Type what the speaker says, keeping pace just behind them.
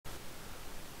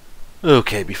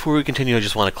Okay, before we continue, I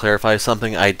just want to clarify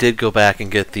something. I did go back and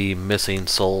get the missing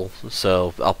soul,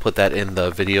 so I'll put that in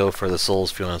the video for the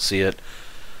souls if you want to see it.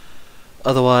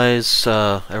 Otherwise,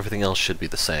 everything else should be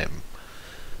the same.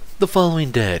 The following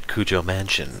day at Kujo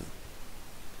Mansion.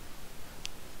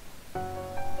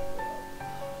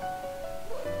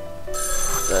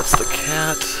 That's the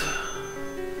cat.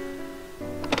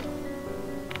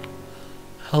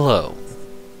 Hello.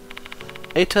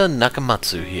 Eita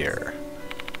Nakamatsu here.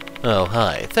 Oh,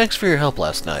 hi. Thanks for your help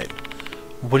last night.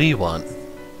 What do you want?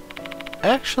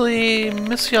 Actually,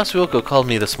 Miss Yasuoko called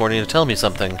me this morning to tell me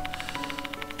something.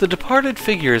 The departed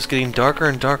figure is getting darker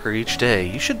and darker each day.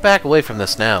 You should back away from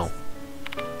this now.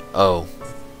 Oh.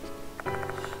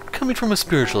 Coming from a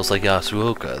spiritualist like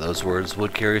Yasuoka, those words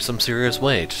would carry some serious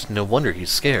weight. No wonder he's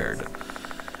scared.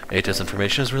 Eita's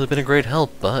information has really been a great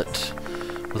help, but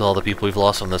with all the people we've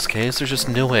lost on this case, there's just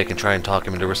no way I can try and talk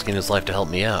him into risking his life to help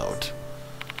me out.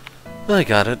 I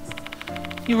got it.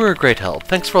 You were a great help.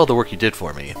 Thanks for all the work you did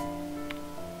for me.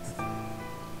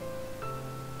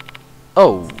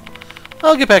 Oh,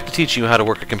 I'll get back to teaching you how to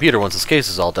work a computer once this case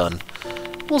is all done.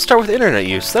 We'll start with internet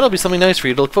use. That'll be something nice for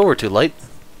you to look forward to, Light.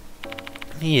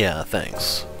 Yeah,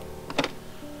 thanks.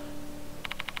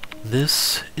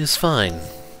 This is fine.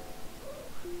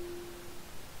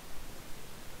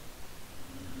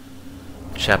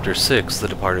 Chapter 6, The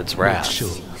Departed's Wrath.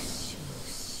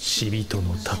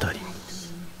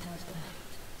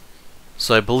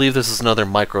 So I believe this is another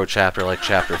micro chapter like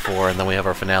chapter 4, and then we have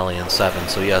our finale in 7.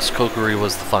 So yes, Kokiri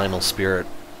was the final spirit.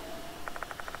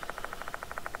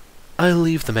 I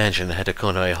leave the mansion and head to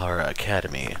Konoehara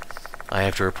Academy. I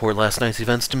have to report last night's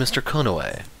events to Mr.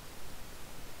 Konoe.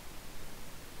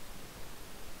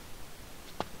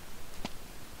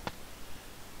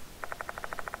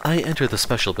 I enter the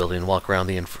special building and walk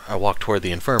around walk toward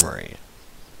the infirmary.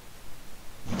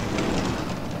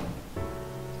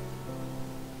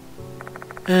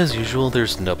 As usual,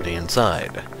 there's nobody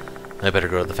inside. I better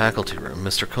go to the faculty room.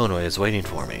 Mr. Konoe is waiting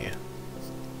for me.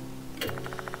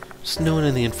 There's no one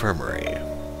in the infirmary.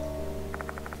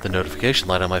 The notification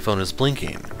light on my phone is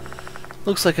blinking.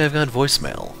 Looks like I've got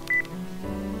voicemail.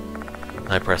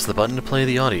 I press the button to play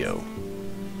the audio.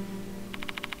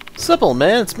 Simple,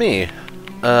 man, it's me.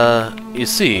 You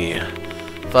see...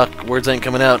 Fuck, words ain't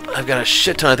coming out. I've got a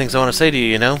shit ton of things I want to say to you,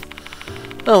 you know?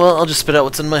 Oh well, I'll just spit out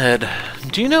what's in my head.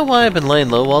 Do you know why I've been laying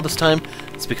low all this time?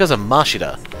 It's because of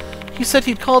Mashida. He said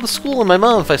he'd call the school and my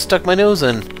mom if I stuck my nose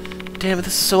in. Damn it,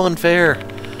 this is so unfair.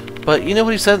 But you know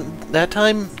what he said that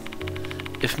time?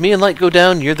 If me and Light go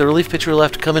down, you're the relief pitcher who'll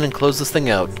have to come in and close this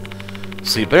thing out.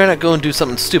 So you better not go and do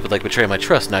something stupid like betray my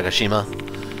trust,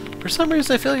 Nagashima. For some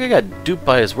reason I feel like I got duped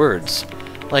by his words.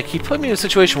 Like, he put me in a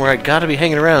situation where I gotta be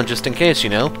hanging around just in case, you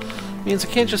know? Means I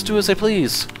can't just do as I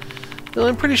please. Though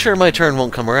I'm pretty sure my turn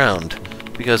won't come around,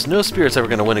 because no spirit's ever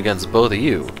gonna win against both of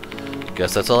you.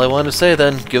 Guess that's all I wanted to say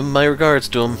then. Give my regards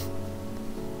to him.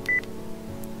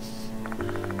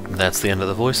 That's the end of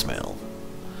the voicemail.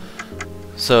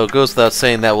 So it goes without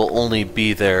saying that will only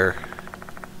be there.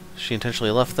 She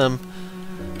intentionally left them.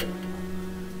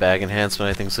 Bag enhancement,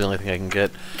 I think, is the only thing I can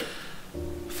get.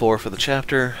 4 for the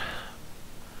chapter.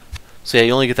 So yeah,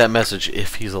 you only get that message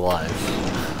if he's alive.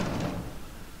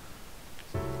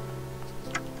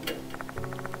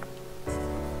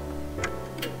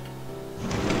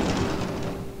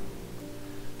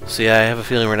 So yeah, I have a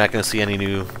feeling we're not going to see any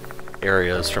new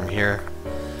areas from here.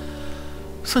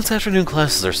 Since afternoon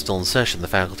classes are still in session, the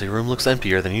faculty room looks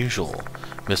emptier than usual.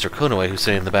 Mr. Konoe, who's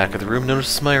sitting in the back of the room,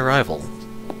 notices my arrival.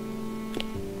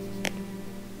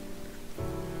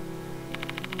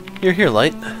 You're here,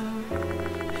 Light.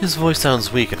 His voice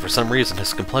sounds weak, and for some reason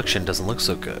his complexion doesn't look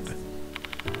so good.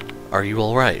 Are you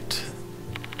alright?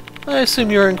 I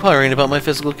assume you're inquiring about my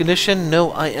physical condition?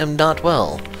 No, I am not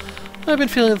well. I've been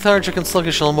feeling lethargic and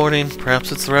sluggish all morning.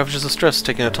 Perhaps it's the ravages of stress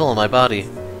taking a toll on my body.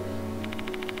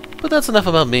 But that's enough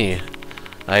about me.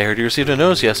 I heard you received a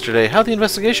notice yesterday. How'd the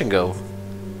investigation go?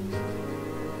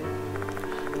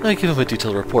 I give him a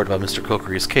detailed report about Mr.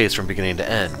 Kokiri's case from beginning to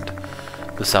end.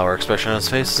 The sour expression on his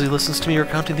face as he listens to me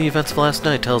recounting the events of last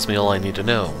night tells me all I need to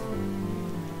know.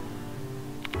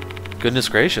 Goodness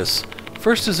gracious.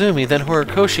 First Izumi, then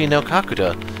Horikoshi, now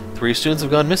Kakuta. 3 students have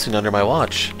gone missing under my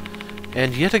watch.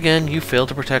 And yet again, you failed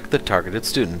to protect the targeted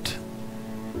student.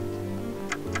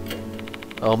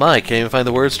 Oh my, can't even find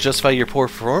the words to justify your poor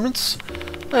performance?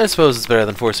 I suppose it's better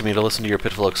than forcing me to listen to your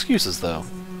pitiful excuses, though.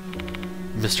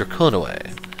 Mr.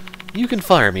 Konoe, you can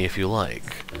fire me if you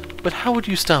like. But how would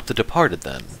you stop the departed,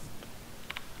 then?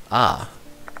 Ah.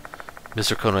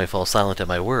 Mr. Konoe falls silent at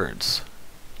my words.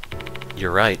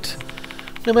 You're right.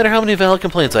 No matter how many valid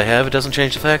complaints I have, it doesn't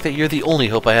change the fact that you're the only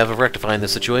hope I have of rectifying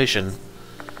this situation.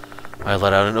 I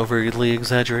let out an overly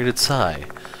exaggerated sigh.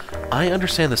 I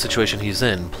understand the situation he's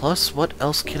in, plus what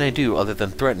else can I do other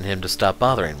than threaten him to stop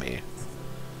bothering me?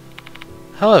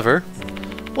 However,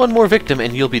 one more victim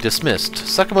and you'll be dismissed.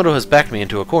 Sakamoto has backed me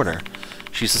into a corner.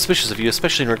 She's suspicious of you,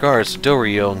 especially in regards to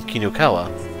Doryo and Kinukawa.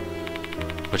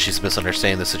 But she's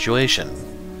misunderstanding the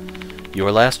situation.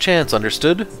 Your last chance,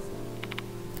 understood?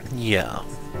 Yeah.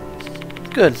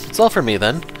 Good. It's all for me,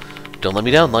 then. Don't let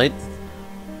me down, Light.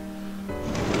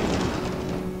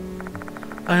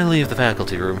 I leave the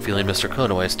faculty room feeling Mr.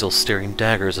 Konoe still staring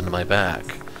daggers into my back.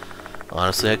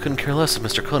 Honestly, I couldn't care less if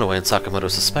Mr. Konoe and Sakamoto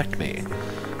suspect me.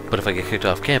 But if I get kicked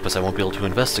off campus, I won't be able to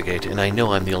investigate, and I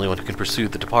know I'm the only one who can pursue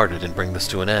the departed and bring this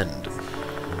to an end.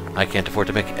 I can't afford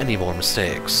to make any more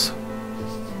mistakes.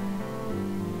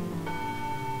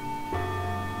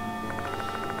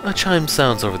 A chime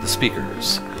sounds over the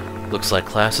speakers. Looks like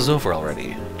class is over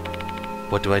already.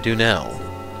 What do I do now?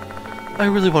 I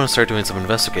really want to start doing some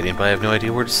investigating, but I have no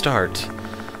idea where to start.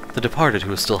 The departed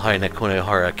who is still hiding at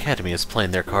Konoe Academy is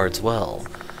playing their cards well.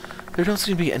 There don't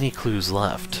seem to be any clues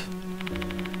left.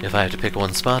 If I have to pick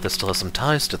one spot that still has some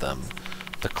ties to them,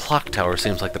 the clock tower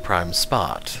seems like the prime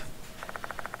spot.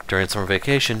 During summer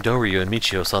vacation, Doryu and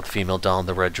Michiho saw the female doll in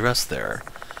the red dress there.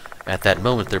 At that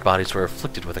moment, their bodies were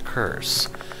afflicted with a curse.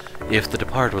 If the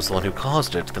departed was the one who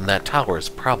caused it, then that tower is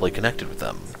probably connected with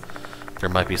them. There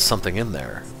might be something in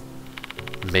there.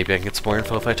 Maybe I can get some more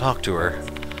info if I talk to her.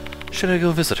 Should I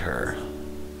go visit her?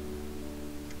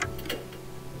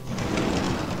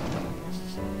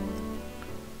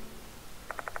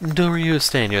 Doryu is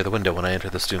standing near the window when I enter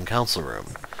the student council room.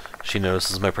 She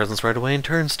notices my presence right away and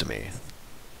turns to me.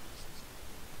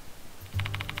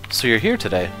 So you're here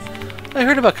today? I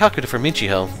heard about Kakuta from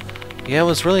Michiho. Yeah, it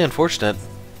was really unfortunate.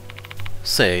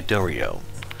 Say, Doryu,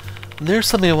 there's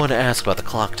something I want to ask about the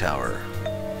clock tower.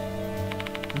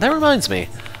 That reminds me,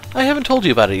 I haven't told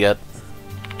you about it yet.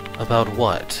 About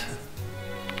what?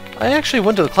 I actually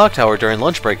went to the clock tower during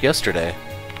lunch break yesterday.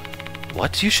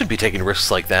 What? You shouldn't be taking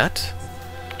risks like that.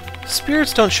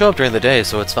 Spirits don't show up during the day,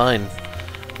 so it's fine.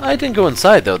 I didn't go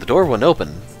inside, though. The door wouldn't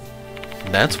open.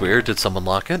 That's weird. Did someone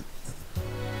lock it?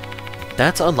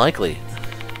 That's unlikely.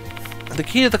 The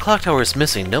key to the clock tower is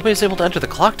missing. Nobody's able to enter the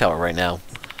clock tower right now.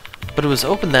 But it was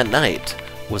open that night.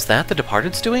 Was that the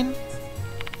departed's doing?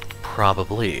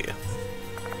 Probably.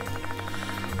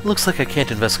 Looks like I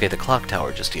can't investigate the clock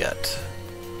tower just yet.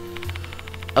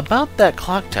 About that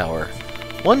clock tower,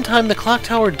 one time the clock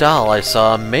tower doll I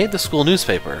saw made the school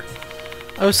newspaper.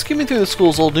 I was skimming through the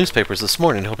school's old newspapers this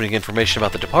morning hoping to get information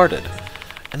about the departed,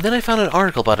 and then I found an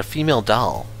article about a female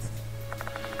doll.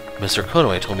 Mr.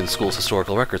 Konoe told me the school's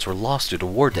historical records were lost due to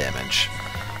war damage,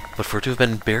 but for it to have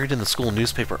been buried in the school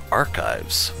newspaper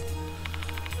archives.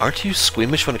 Aren't you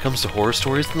squeamish when it comes to horror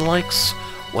stories and the likes?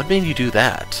 What made you do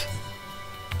that?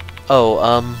 Oh,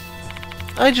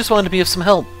 I just wanted to be of some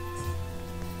help.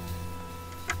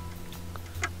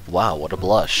 Wow, what a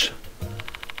blush.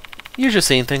 You're just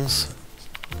seeing things.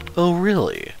 Oh,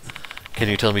 really? Can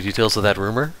you tell me details of that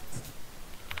rumor?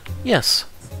 Yes.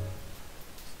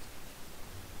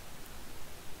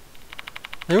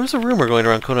 There was a rumor going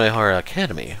around Konoe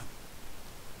Academy.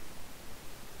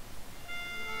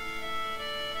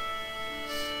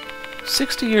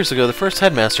 "60 years ago, the first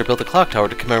headmaster built a clock tower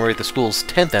to commemorate the school's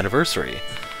 10th anniversary.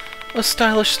 A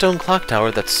stylish stone clock tower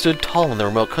that stood tall in the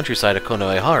remote countryside of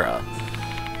Konoehara.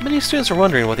 Many students were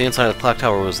wondering what the inside of the clock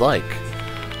tower was like.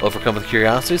 Overcome with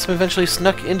curiosity, some eventually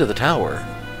snuck into the tower.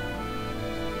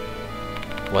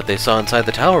 What they saw inside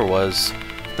the tower was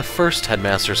the first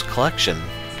headmaster's collection.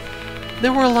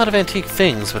 There were a lot of antique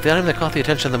things, but the item that caught the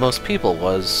attention of the most people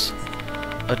was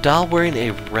a doll wearing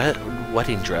a red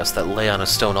wedding dress that lay on a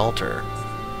stone altar.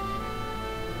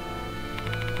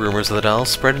 Rumors of the doll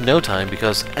spread in no time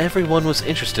because everyone was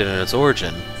interested in its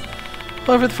origin.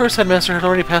 However, the first headmaster had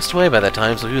already passed away by that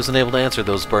time, so he was unable to answer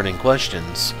those burning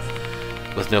questions.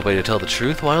 With nobody to tell the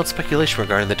truth, wild speculation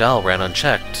regarding the doll ran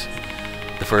unchecked.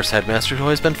 The first headmaster, who had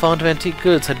always been fond of antique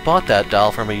goods, had bought that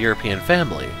doll from a European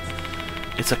family.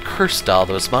 It's a cursed doll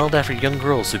that was modeled after young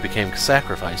girls who became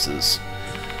sacrifices.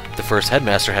 The first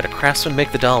headmaster had a craftsman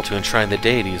make the doll to enshrine the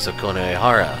deities of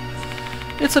Konoehara.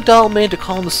 It's a doll made to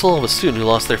calm the soul of a student who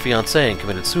lost their fiancée and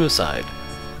committed suicide.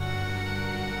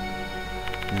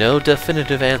 No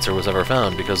definitive answer was ever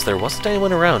found because there wasn't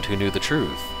anyone around who knew the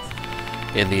truth.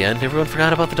 In the end, everyone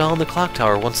forgot about the doll in the clock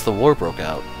tower once the war broke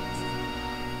out.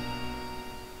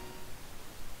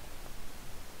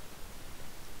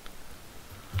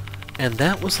 And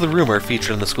that was the rumor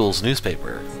featured in the school's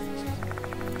newspaper.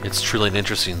 It's truly an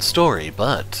interesting story,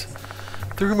 but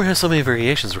The rumor has so many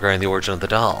variations regarding the origin of the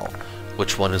doll.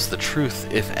 Which one is the truth,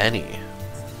 if any?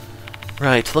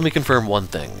 Right, let me confirm one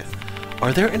thing.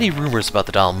 Are there any rumors about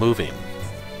the doll moving?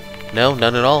 No,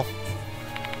 none at all?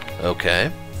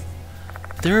 Okay.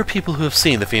 There are people who have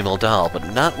seen the female doll,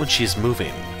 but not when she's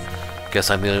moving.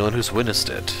 Guess I'm the only one who's witnessed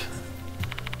it.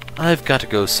 I've got to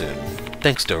go soon.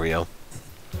 Thanks, Dorio.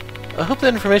 I hope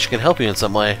that information can help you in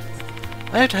some way.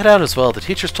 I have to head out as well. The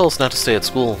teachers told us not to stay at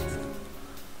school.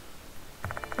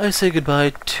 I say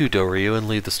goodbye to Dorio and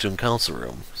leave the student council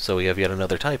room. So we have yet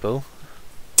another typo.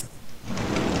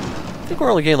 I think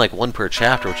we're only getting like one per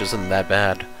chapter, which isn't that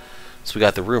bad. So we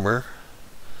got the rumor.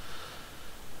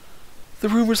 The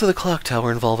rumors of the clock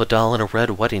tower involve a doll in a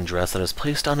red wedding dress that is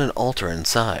placed on an altar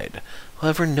inside.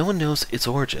 However, no one knows its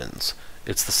origins.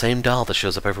 It's the same doll that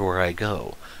shows up everywhere I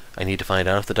go. I need to find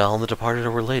out if the doll and the departed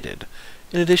are related,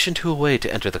 in addition to a way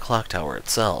to enter the clock tower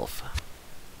itself.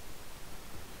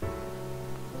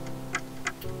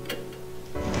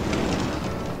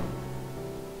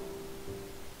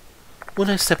 When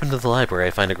I step into the library,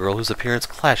 I find a girl whose appearance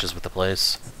clashes with the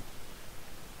place.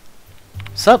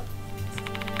 Sup?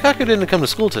 Kaku didn't come to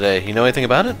school today. You know anything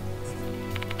about it?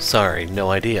 Sorry, no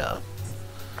idea.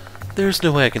 There's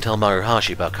no way I can tell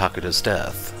Maruhashi about Kakuda's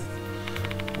death.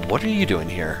 What are you doing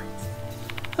here?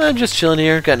 I'm just chilling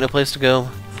here, got no place to go.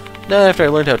 Not after I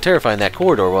learned how terrifying that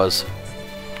corridor was.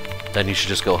 Then you should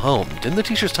just go home. Didn't the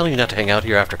teachers tell you not to hang out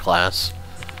here after class?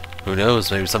 Who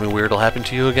knows, maybe something weird will happen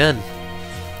to you again.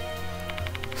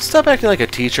 Stop acting like a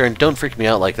teacher and don't freak me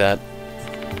out like that.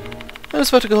 I was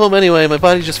about to go home anyway, my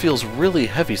body just feels really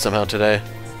heavy somehow today.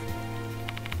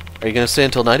 Are you gonna stay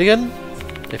until night again?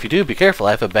 If you do, be careful,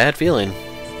 I have a bad feeling.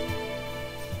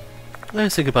 I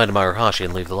say goodbye to Maruhashi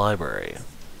and leave the library.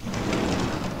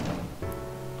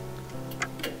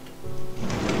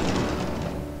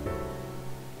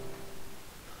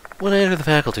 When I enter the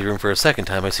faculty room for a second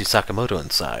time, I see Sakamoto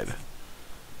inside.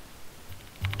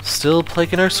 Still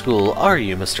plaguing our school, are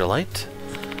you, Mr. Light?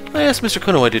 I asked Mr.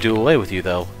 Konoe to do away with you,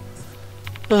 though.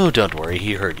 Oh, don't worry,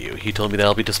 he heard you. He told me that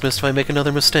I'll be dismissed if I make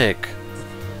another mistake.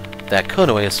 That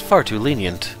Konoe is far too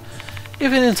lenient.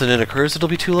 If an incident occurs, it'll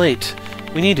be too late.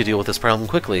 We need to deal with this problem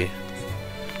quickly.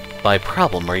 By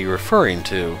problem, are you referring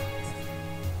to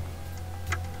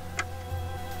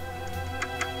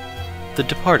the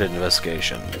Departed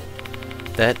investigation?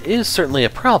 That is certainly a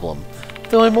problem,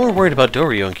 though I'm more worried about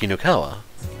Dorio and Kinukawa.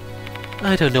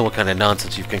 I don't know what kind of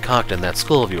nonsense you've concocted in that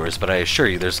school of yours, but I assure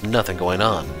you there's nothing going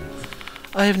on.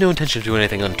 I have no intention of doing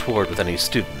anything untoward with any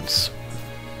students.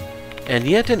 And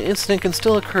yet an incident can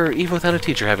still occur even without a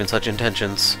teacher having such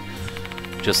intentions.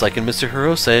 Just like in Mr.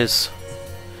 Hirose's.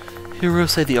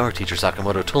 Hirose, the art teacher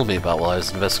Sakamoto told me about while I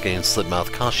was investigating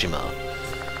Slitmouth Kashima.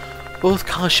 Both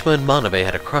Kashima and Manabe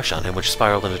had a crush on him, which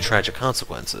spiraled into tragic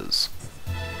consequences.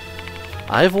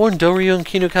 I've warned Dorio and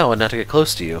Kinukawa not to get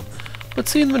close to you, but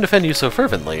seeing them defend you so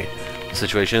fervently, the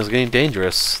situation is getting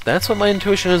dangerous. That's what my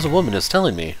intuition as a woman is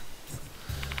telling me.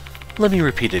 Let me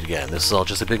repeat it again. This is all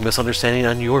just a big misunderstanding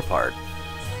on your part.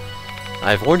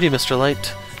 I've warned you, Mr.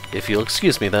 Light. If you'll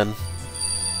excuse me, then.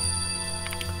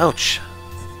 Ouch.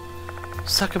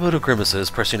 Sakamoto grimaces,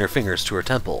 pressing her fingers to her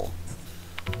temple.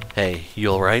 Hey, you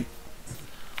alright?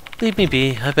 Leave me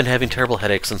be. I've been having terrible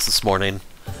headaches since this morning.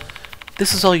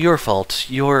 This is all your fault.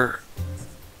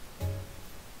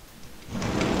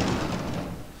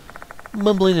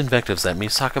 Mumbling invectives at me,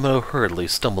 Sakamoto hurriedly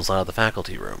stumbles out of the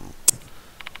faculty room.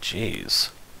 Jeez.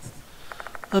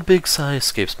 A big sigh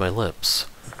escapes my lips.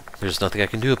 There's nothing I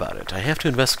can do about it. I have to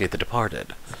investigate the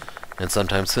departed. And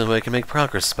sometimes the only way I can make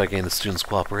progress is by getting the students'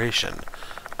 cooperation.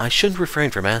 I shouldn't refrain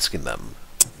from asking them.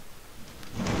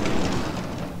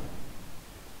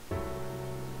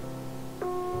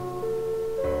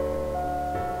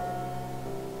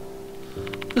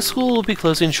 The school will be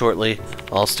closing shortly.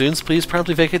 All students, please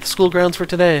promptly vacate the school grounds for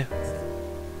today.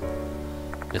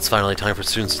 It's finally time for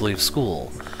students to leave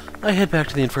school. I head back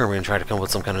to the infirmary and try to come up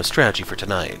with some kind of strategy for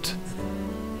tonight.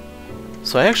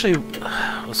 So I actually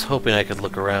was hoping I could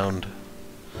look around.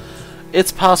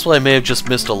 It's possible I may have just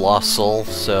missed a lost soul,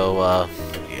 so,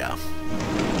 yeah.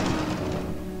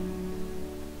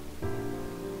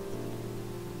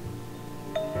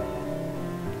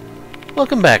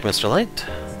 Welcome back, Mr. Light.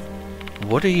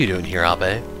 What are you doing here,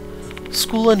 Abe?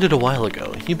 School ended a while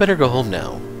ago. You better go home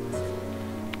now.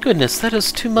 Goodness, that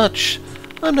is too much.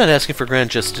 I'm not asking for grand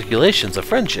gesticulations of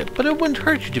friendship, but it wouldn't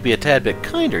hurt you to be a tad bit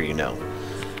kinder, you know.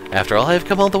 After all, I have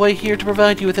come all the way here to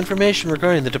provide you with information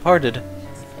regarding the departed.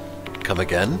 Come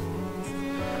again?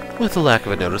 With the lack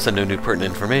of a notice and no new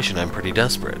pertinent information, I'm pretty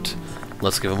desperate.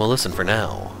 Let's give him a listen for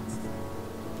now.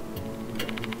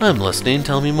 I'm listening,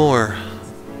 tell me more.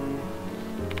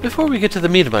 Before we get to the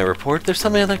meat of my report, there's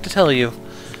something I'd like to tell you.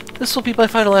 This will be my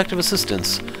final act of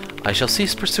assistance. I shall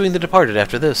cease pursuing the departed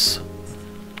after this.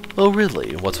 Oh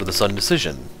really? What's with the sudden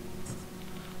decision?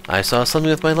 I saw something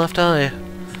with my left eye.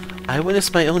 I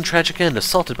witnessed my own tragic end,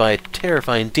 assaulted by a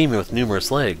terrifying demon with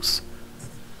numerous legs.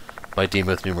 By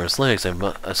demon with numerous legs,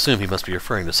 I assume he must be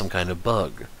referring to some kind of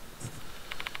bug.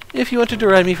 If you want to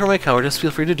deride me for my cowardice,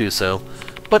 feel free to do so.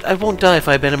 But I won't die if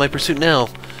I abandon my pursuit now.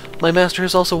 My master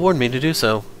has also warned me to do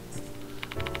so.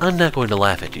 I'm not going to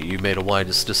laugh at you. You made a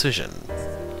wise decision.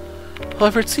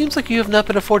 However, it seems like you have not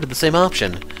been afforded the same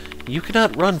option. You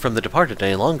cannot run from the departed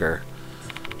any longer.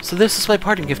 So this is my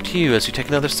parting gift to you as you take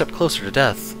another step closer to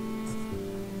death.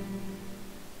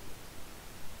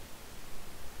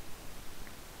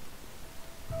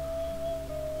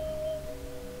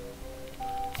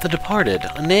 The Departed,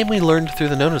 a name we learned through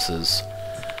the notices.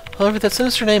 However, that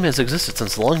sinister name has existed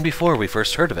since long before we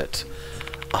first heard of it.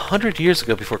 100 years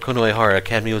ago, before Konoe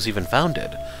Academy was even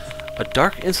founded, a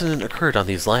dark incident occurred on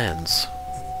these lands.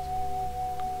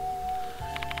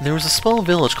 There was a small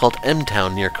village called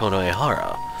M-Town near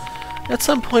Konoe. At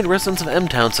some point, residents of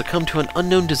M-Town succumbed to an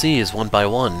unknown disease one by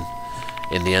one.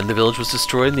 In the end, the village was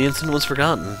destroyed and the incident was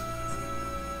forgotten.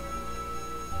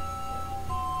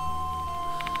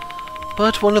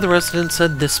 But one of the residents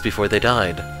said this before they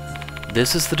died.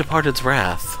 This is the Departed's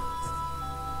wrath.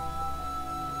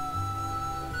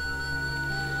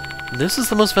 This is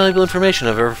the most valuable information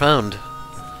I've ever found.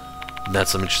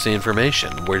 That's some interesting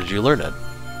information. Where did you learn it?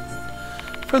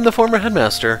 From the former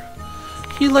headmaster.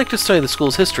 He liked to study the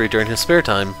school's history during his spare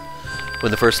time.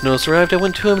 When the first notice arrived, I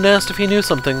went to him and asked if he knew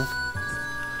something.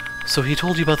 So he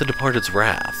told you about the Departed's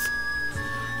wrath.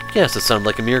 Yes, it sounded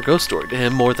like a mere ghost story to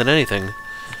him more than anything.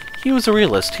 He was a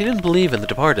realist. He didn't believe in the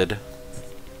Departed.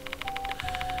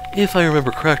 If I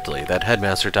remember correctly, that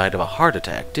headmaster died of a heart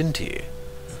attack, didn't he?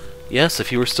 Yes, if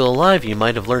he were still alive, you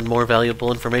might have learned more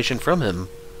valuable information from him.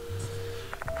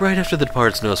 Right after the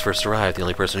Departed's notice first arrived, the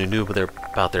only person who knew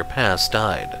about their past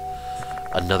died.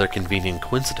 Another convenient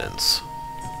coincidence.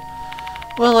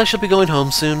 Well, I shall be going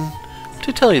home soon.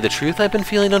 To tell you the truth, I've been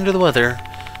feeling under the weather.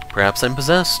 Perhaps I'm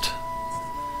possessed.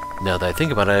 Now that I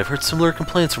think about it, I've heard similar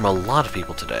complaints from a lot of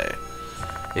people today.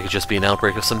 It could just be an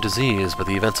outbreak of some disease, but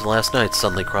the events of last night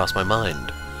suddenly crossed my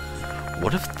mind.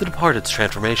 What if the Departed's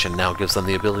transformation now gives them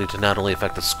the ability to not only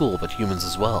affect the school, but humans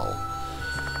as well?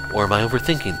 Or am I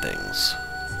overthinking things?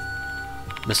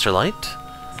 Mr. Light?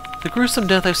 The gruesome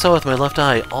death I saw with my left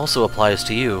eye also applies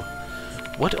to you.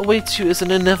 What awaits you is an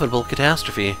inevitable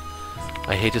catastrophe.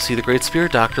 I hate to see the great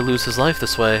spirit doctor lose his life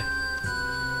this way.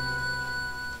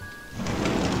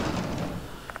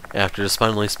 After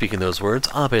despondently speaking those words,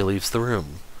 Abe leaves the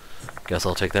room. Guess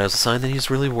I'll take that as a sign that he's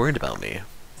really worried about me.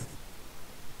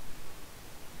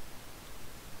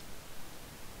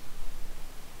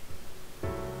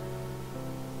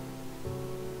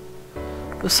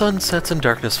 The sun sets and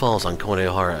darkness falls on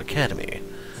Konoe Academy.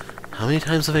 How many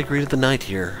times have I greeted the night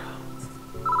here?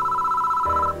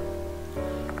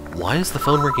 Why is the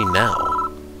phone ringing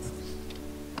now?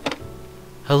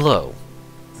 Hello.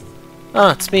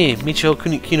 Ah, it's me, Michiho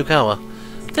Kinukawa.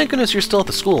 Thank goodness you're still at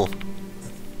the school.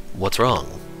 What's wrong?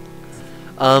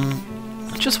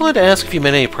 Just wanted to ask if you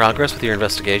made any progress with your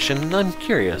investigation. I'm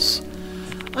curious.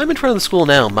 I'm in front of the school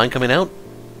now. Mind coming out?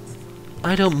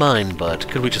 I don't mind, but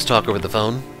could we just talk over the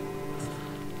phone?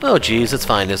 Oh geez, it's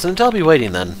fine, isn't it? I'll be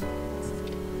waiting then.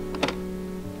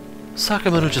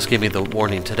 Sakamoto just gave me the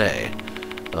warning today.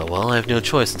 Oh well, I have no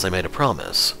choice since I made a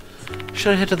promise.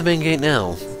 Should I head to the main gate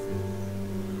now?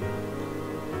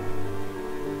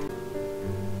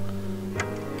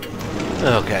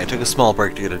 Okay, I took a small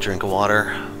break to get a drink of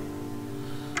water.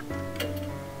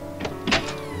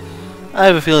 I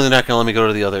have a feeling they're not going to let me go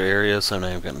to the other areas, so I'm not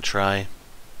even going to try.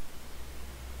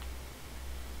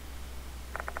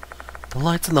 The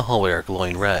lights in the hallway are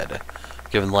glowing red.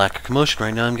 Given the lack of commotion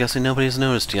right now, I'm guessing nobody's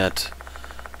noticed yet.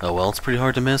 Oh well, it's pretty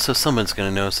hard to miss, so someone's going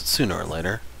to notice it sooner or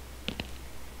later.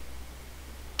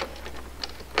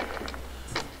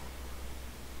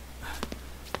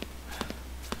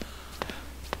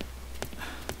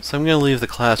 So I'm going to leave the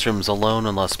classrooms alone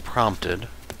unless prompted.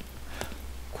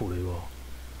 And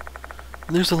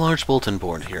there's a large bulletin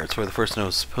board here. It's where the first note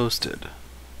is posted.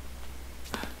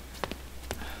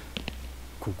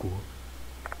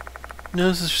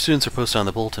 Notices for students are posted on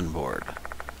the bulletin board.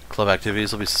 Club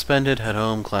activities will be suspended, head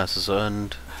home, classes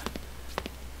end.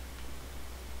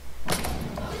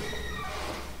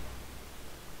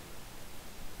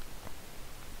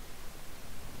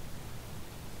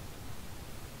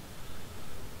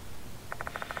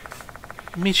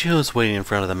 Michiho is waiting in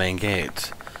front of the main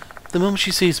gate. The moment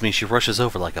she sees me, she rushes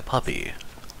over like a puppy.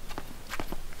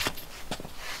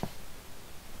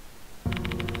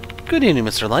 Good evening,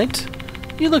 Mr. Light.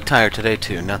 You look tired today,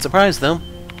 too. Not surprised, though.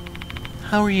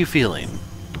 How are you feeling?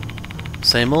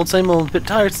 Same old, bit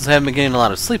tired since I haven't been getting a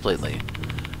lot of sleep lately.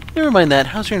 Never mind that.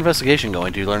 How's your investigation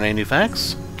going? Do you learn any new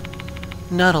facts?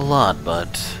 Not a lot,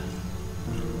 but...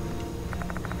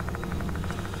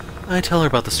 I tell her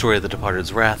about the story of the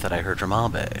Departed's wrath that I heard from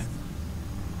Abe.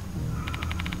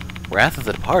 Wrath of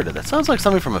the Departed? That sounds like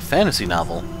something from a fantasy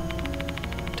novel.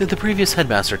 Did the previous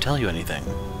headmaster tell you anything?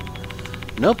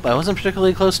 Nope, I wasn't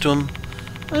particularly close to him.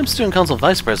 I'm student council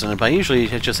vice president, but I usually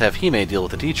just have Hime deal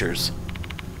with the teachers.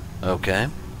 Okay.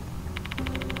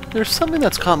 There's something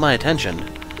that's caught my attention.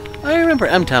 I remember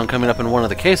M-Town coming up in one of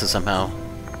the cases somehow.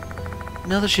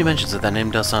 Now that she mentions it, that name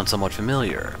does sound somewhat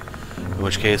familiar. In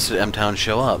which case did M-Town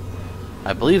show up?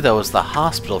 I believe that was the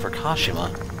hospital for Kashima.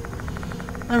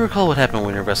 I recall what happened when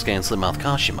we were investigating Slipmouth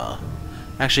Kashima.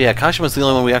 Actually, yeah, Kashima's the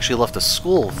only one we actually left the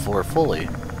school for fully.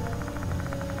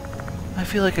 I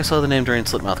feel like I saw the name during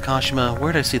Slipmouth Kashima.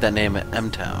 Where did I see that name at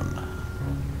M-Town?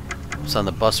 It's on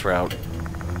the bus route.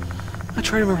 I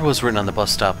try to remember what was written on the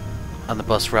bus stop, on the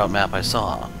bus route map I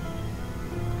saw.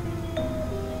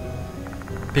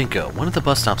 Bingo. One of the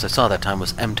bus stops I saw that time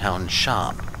was M-Town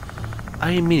Shop.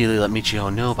 I immediately let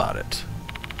Michiho know about it.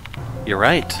 You're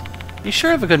right. You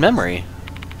sure have a good memory.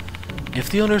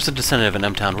 If the owner is a descendant of an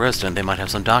M-Town resident, they might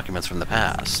have some documents from the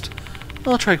past.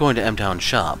 I'll try going to M-Town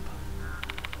Shop.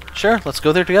 Sure, let's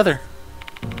go there together.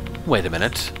 Wait a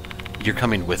minute. You're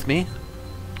coming with me?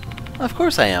 Of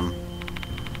course I am.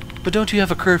 But don't you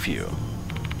have a curfew?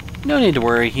 No need to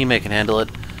worry, Hime can handle it.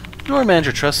 The door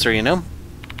manager trusts her, you know?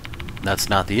 That's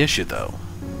not the issue, though.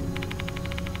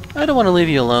 I don't want to leave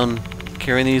you alone.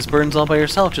 Carrying these burdens all by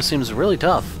yourself just seems really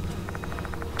tough.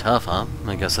 Tough, huh?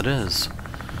 I guess it is.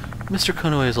 Mr.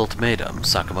 Konoe's ultimatum,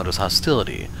 Sakamoto's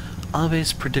hostility,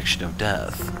 Abe's prediction of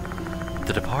death.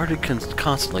 The Departed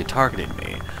constantly targeting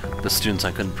me, the students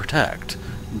I couldn't protect,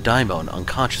 Daimon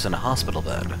unconscious in a hospital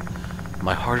bed.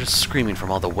 My heart is screaming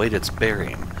from all the weight it's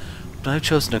bearing, but I've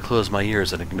chosen to close my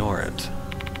ears and ignore it.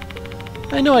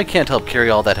 I know I can't help carry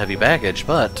all that heavy baggage,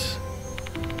 but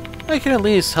I can at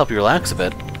least help you relax a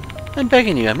bit. I'm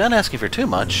begging you, I'm not asking for too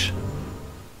much.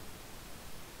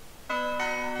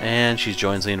 And she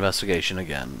joins the investigation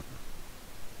again.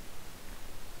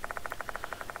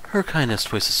 Her kindness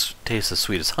tastes as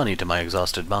sweet as honey to my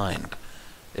exhausted mind.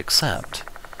 Except,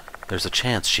 there's a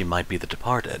chance she might be the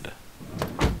Departed.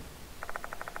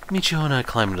 Michiho and I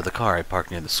climb into the car I parked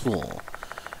near the school.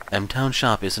 M-Town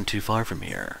Shop isn't too far from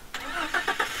here.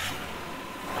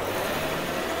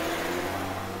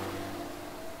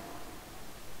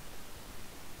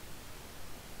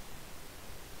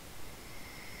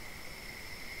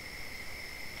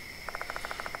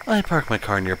 I parked my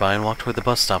car nearby and walked toward the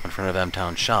bus stop in front of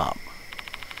M-Town Shop.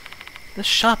 This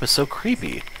shop is so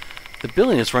creepy. The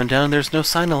building is run down and there's no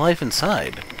sign of life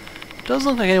inside. It doesn't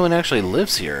look like anyone actually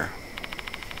lives here.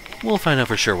 We'll find out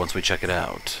for sure once we check it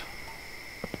out.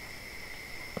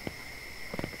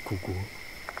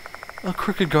 A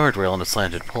crooked guardrail and a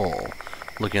slanted pole.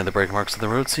 Looking at the brake marks of the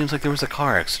road, seems like there was a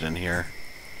car accident here.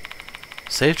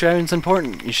 Safe driving's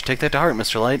important. You should take that to heart,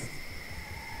 Mr. Light.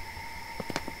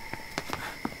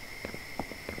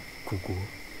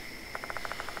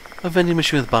 A vending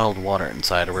machine with bottled water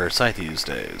inside, a rare sight these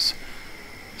days.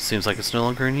 Seems like it's no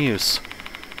longer in use.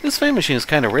 This vending machine is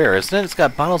kind of rare, isn't it? It's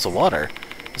got bottles of water.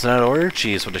 Is it not ordered?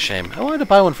 Jeez, what a shame. I wanted to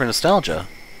buy one for nostalgia.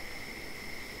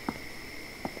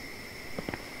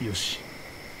 Yoshi.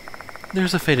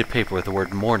 There's a faded paper with the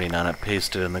word morning on it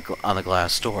pasted on the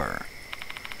glass door.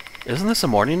 Isn't this a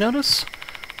morning notice?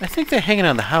 I think they hang it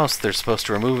on the house they're supposed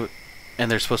to remove it,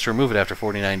 and they're supposed to remove it after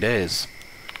 49 days.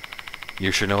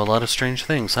 You sure know a lot of strange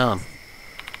things, huh?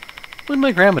 When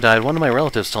my grandma died, one of my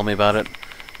relatives told me about it.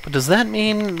 But does that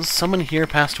mean someone here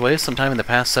passed away sometime in the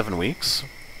past 7 weeks?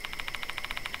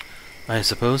 I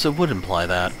suppose it would imply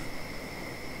that.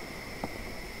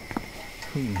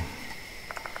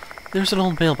 There's an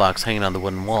old mailbox hanging on the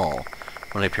wooden wall.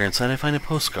 When I peer inside, I find a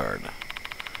postcard.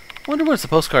 Wonder what it's a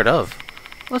postcard of.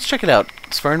 Let's check it out.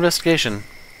 It's for our investigation.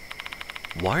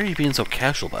 Why are you being so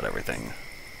casual about everything?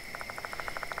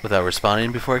 Without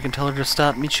responding, before I can tell her to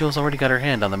stop, Michiho's already got her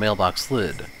hand on the mailbox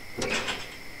lid.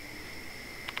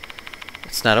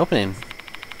 It's not opening.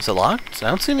 Is it locked? I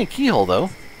don't see any keyhole, though.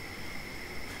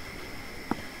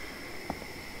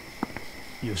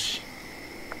 Yoshi.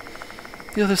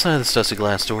 The other side of this dusty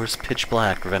glass door is pitch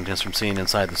black, preventing us from seeing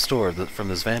inside the store from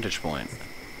this vantage point.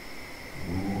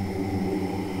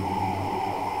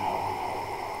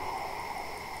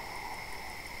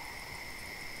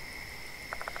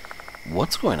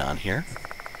 What's going on here?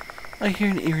 I hear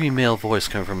an eerie male voice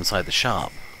coming from inside the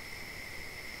shop.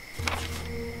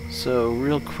 So,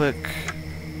 real quick,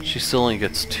 she still only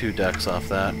gets 2 decks off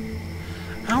that.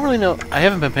 I don't really know. I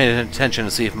haven't been paying attention to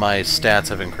see if my stats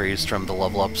have increased from the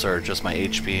level ups or just my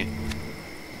HP.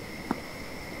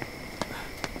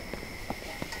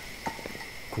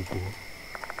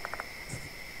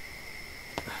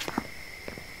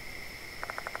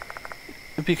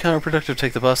 It'd be counterproductive to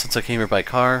take the bus since I came here by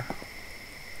car.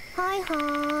 Hi,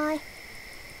 hi.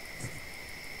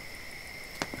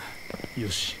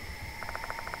 Yoshi.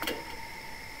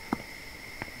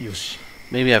 Yoshi.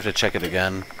 Maybe I have to check it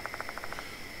again.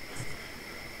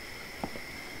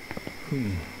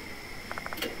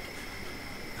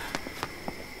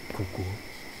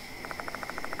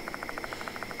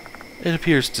 It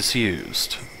appears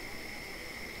disused.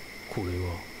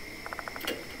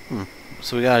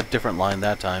 So we got a different line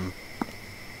that time.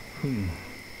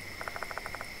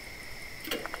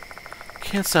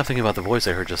 Can't stop thinking about the voice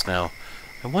I heard just now.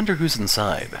 I wonder who's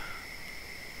inside.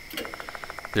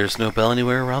 There's no bell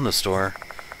anywhere around the store.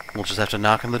 We'll just have to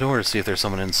knock on the door to see if there's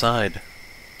someone inside.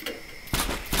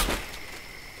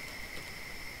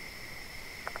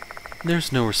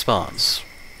 There's no response.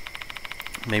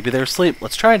 Maybe they're asleep.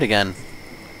 Let's try it again.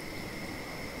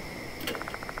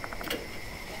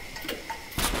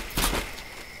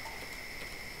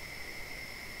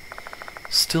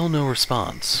 Still no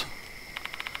response.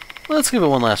 Let's give it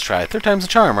one last try. 3rd time's a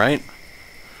charm, right?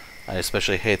 I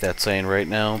especially hate that saying right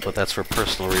now, but that's for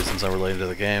personal reasons unrelated to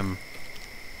the game.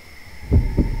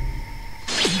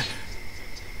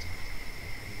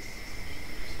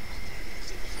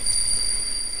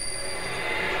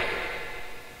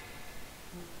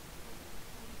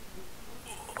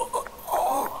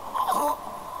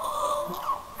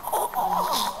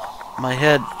 My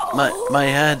head, my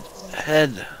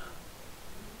head.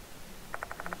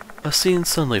 A scene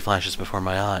suddenly flashes before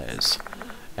my eyes,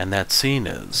 and that scene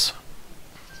is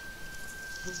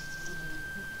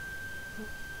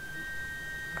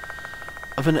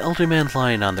of an elderly man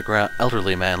lying on the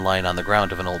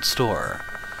ground of an old store.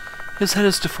 His head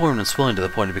is deformed and swelling to the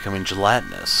point of becoming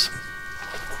gelatinous.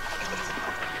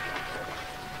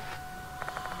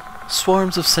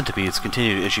 Swarms of centipedes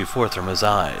continue to issue forth from his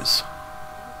eyes.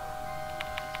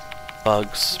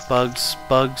 Bugs, bugs,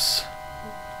 bugs.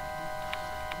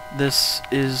 This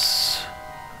is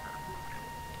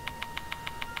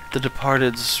the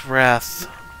Departed's wrath.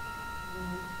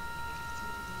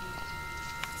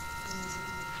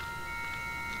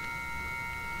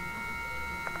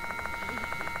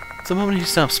 The moment he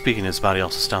stops speaking, his body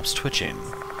also stops twitching.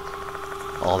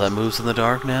 All that moves in the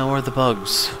dark now are the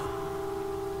bugs.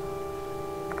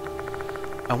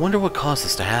 I wonder what caused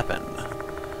this to happen.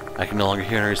 I can no longer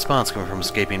hear any response coming from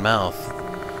his gaping mouth.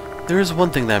 There is one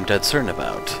thing that I'm dead certain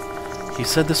about. He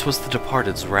said this was the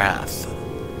Departed's wrath.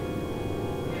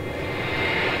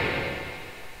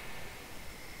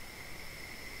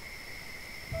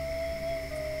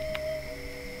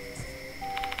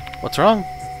 What's wrong?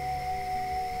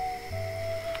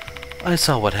 I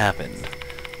saw what happened.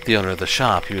 The owner of the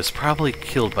shop, he was probably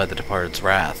killed by the Departed's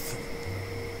wrath.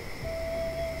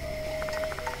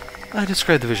 I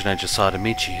described the vision I just saw to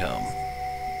Michiho.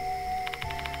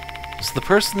 So the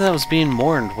person that was being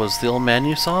mourned was the old man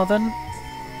you saw, then?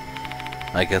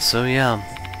 I guess so, yeah.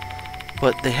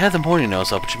 But they had the mourning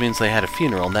nose up, which means they had a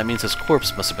funeral, and that means his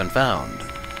corpse must have been found.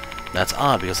 That's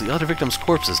odd, because the other victim's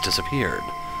corpses disappeared.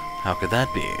 How could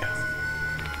that be?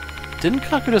 Didn't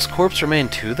Kakuda's corpse remain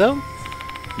too, though?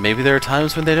 Maybe there are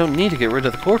times when they don't need to get rid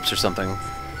of the corpse or something.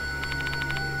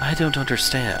 I don't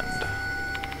understand.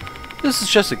 This is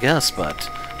just a guess, but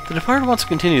the Departed wants to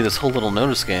continue this whole little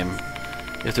notice game.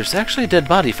 If there's actually a dead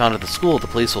body found at the school, the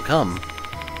police will come.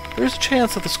 There's a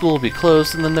chance that the school will be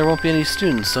closed and then there won't be any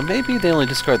students, so maybe they only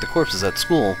discard the corpses at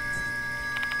school.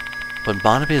 But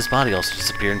Bonabe's body also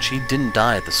disappeared and she didn't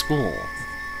die at the school.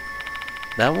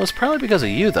 That was probably because of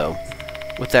you, though.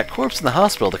 With that corpse in the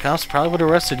hospital, the cops probably would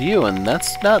have arrested you, and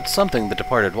that's not something the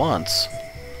Departed wants.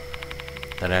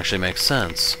 That actually makes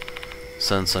sense,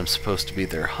 since I'm supposed to be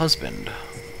their husband.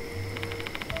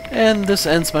 And this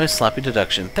ends my sloppy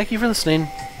deduction. Thank you for listening.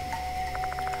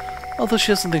 Although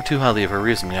she doesn't think too highly of her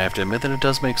reasoning, I have to admit that it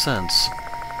does make sense.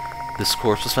 This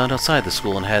corpse was found outside the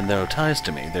school and had no ties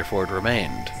to me, therefore it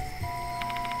remained.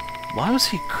 Why was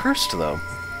he cursed, though?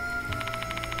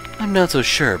 I'm not so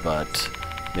sure, but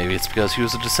maybe it's because he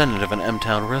was a descendant of an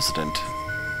M-Town resident.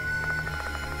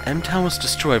 M-Town was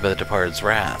destroyed by the Departed's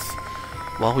wrath.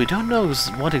 While we don't know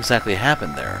what exactly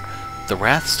happened there, the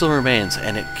wrath still remains,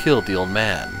 and it killed the old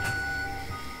man.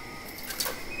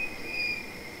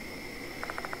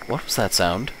 What was that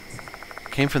sound?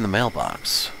 It came from the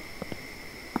mailbox.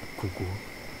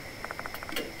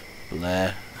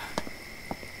 Bleh.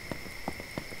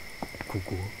 こ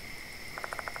こ?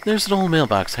 There's an old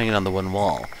mailbox hanging on the one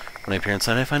wall. When I peer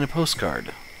inside, I find a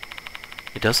postcard.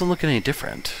 It doesn't look any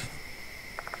different.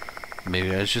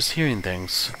 Maybe I was just hearing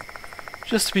things.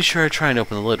 Just to be sure, I try and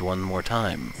open the lid one more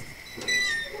time.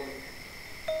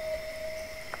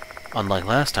 Unlike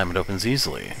last time, it opens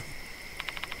easily.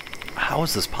 How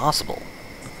is this possible?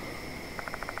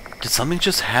 Did something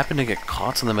just happen to get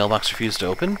caught and the mailbox refused to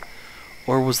open?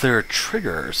 Or was there a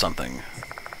trigger or something?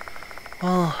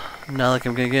 Well, not like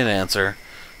I'm gonna get an answer.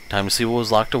 Time to see what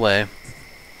was locked away.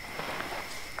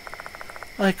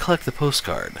 I collect the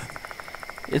postcard.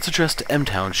 It's addressed to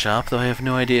M-Town Shop, though I have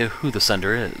no idea who the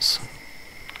sender is.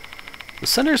 The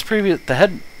sender's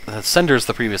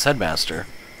the previous headmaster.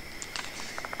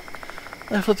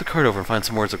 I flip the card over and find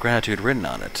some words of gratitude written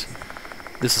on it.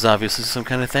 This is obviously some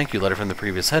kind of thank you letter from the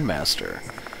previous headmaster.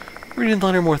 Reading the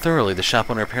letter more thoroughly, the shop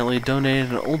owner apparently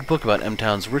donated an old book about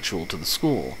M-Town's ritual to the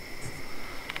school.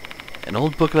 An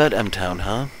old book about M-Town,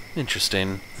 huh?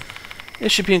 Interesting.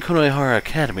 It should be in Konoe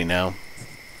Academy now.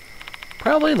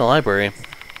 Probably in the library.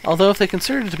 Although if they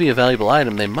considered it to be a valuable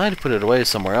item, they might have put it away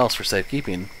somewhere else for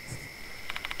safekeeping.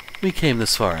 We came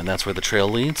this far, and that's where the trail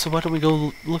leads, so why don't we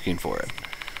go looking for it?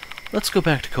 Let's go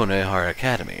back to Konoe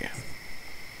Academy.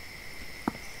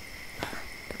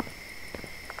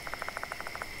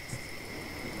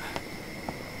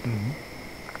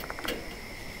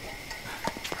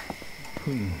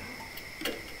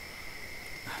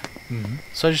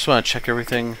 So I just want to check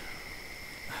everything.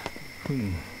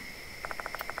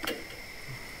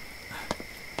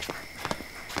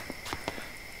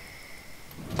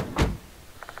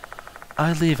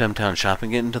 I leave M-Town Shop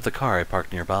and get into the car I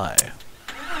parked nearby.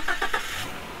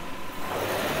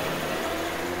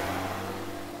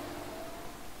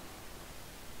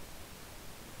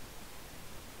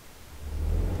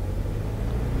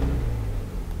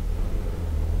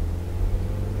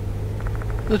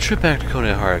 The trip back to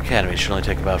Konoe Academy should only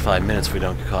take about 5 minutes if we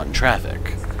don't get caught in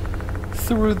traffic.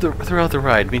 Throughout the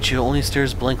ride, Michiho only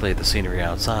stares blankly at the scenery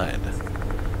outside.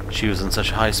 She was in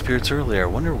such high spirits earlier, I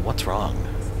wonder what's wrong.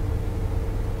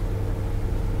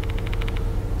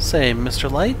 Say, Mr.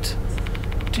 Light,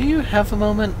 do you have a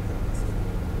moment?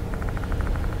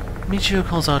 Michiho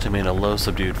calls out to me in a low,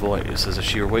 subdued voice, as if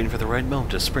she were waiting for the right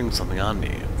moment to spring something on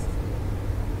me.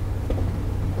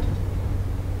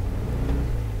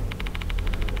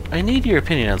 I need your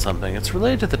opinion on something. It's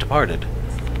related to The Departed.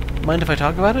 Mind if I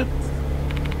talk about it?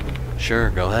 Sure,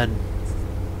 go ahead.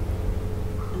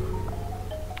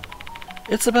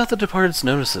 It's about The Departed's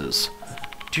notices.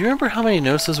 Do you remember how many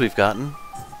notices we've gotten?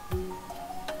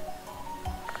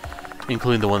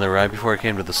 Including the one that arrived before I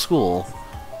came to the school,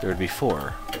 there would be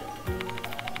 4.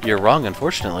 You're wrong,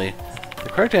 unfortunately. The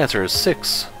correct answer is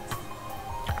 6.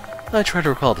 I try to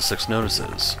recall the 6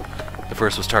 notices. The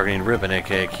first was targeting Ribbon,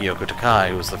 aka Kyoko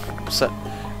Takai, who was and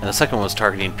the second one was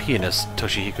targeting pianist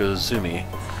Toshihiko Zumi.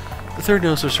 The third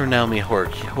notice was for Naomi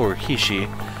Horikishi,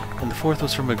 and the fourth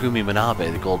was for Megumi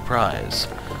Manabe, the gold prize.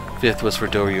 Fifth was for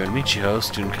Doryu and Michiho,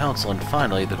 student council, and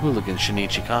finally the hooligan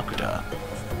Shinichi Kakuta.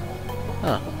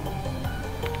 Huh.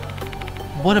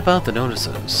 What about the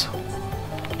notices?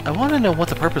 I want to know what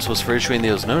the purpose was for issuing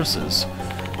those notices.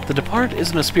 The Departed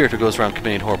isn't a spirit who goes around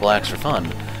committing horrible acts for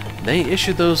fun. They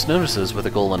issued those notices with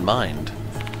a goal in mind.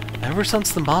 Ever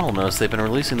since the model notice, they've been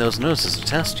releasing those notices to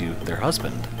test you, their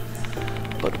husband.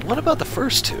 But what about the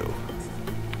first 2?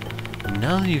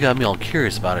 Now that you got me all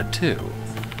curious about it, too.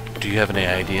 Do you have any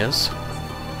ideas?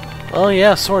 Well,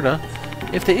 yeah, sorta.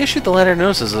 If they issued the latter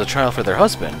notices as a trial for their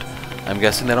husband, I'm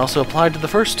guessing that also applied to the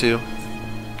first 2.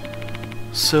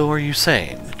 So are you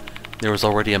saying there was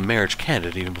already a marriage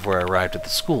candidate even before I arrived at the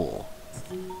school?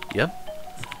 Yep.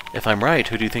 If I'm right,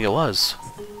 who do you think it was?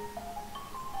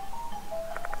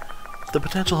 The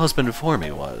potential husband before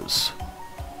me was.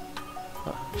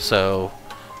 So,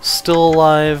 still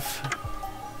alive,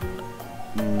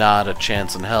 not a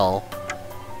chance in hell.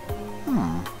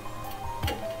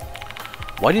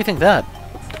 Why do you think that?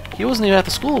 He wasn't even at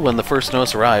the school when the first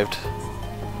notice arrived.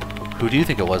 Who do you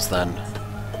think it was then?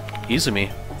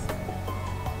 Izumi.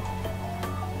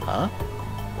 Huh?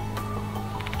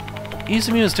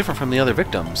 Izumi was different from the other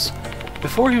victims.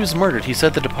 Before he was murdered, he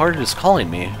said the Departed is calling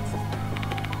me.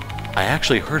 I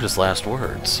actually heard his last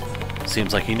words.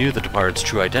 Seems like he knew the Departed's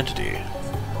true identity.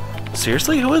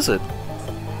 Seriously? Who is it?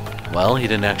 Well, he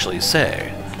didn't actually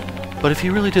say. But if he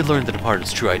really did learn the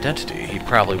Departed's true identity, he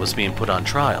probably was being put on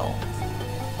trial.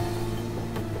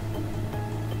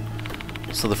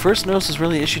 So the first notice was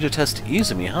really issued to test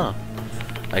Izumi, huh?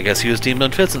 I guess he was deemed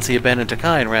unfit since he abandoned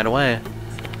Takai and ran away.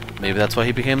 Maybe that's why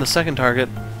he became the second target.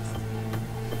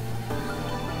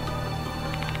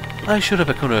 I showed up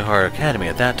at Konoe Academy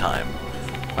at that time.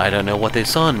 I don't know what they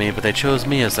saw in me, but they chose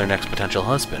me as their next potential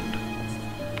husband.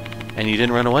 And you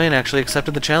didn't run away and actually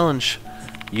accepted the challenge.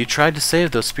 You tried to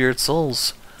save those spirit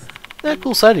souls. That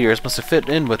cool side of yours must have fit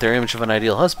in with their image of an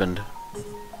ideal husband.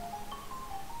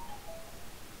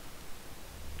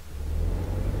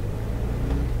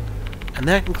 And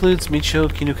that concludes Michiho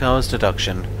Kinukawa's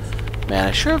deduction. Man,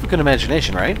 I sure have a good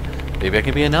imagination, right? Maybe I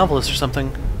can be a novelist or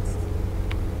something.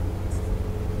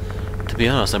 To be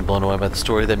honest, I'm blown away by the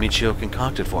story that Michiho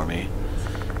concocted for me.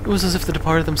 It was as if the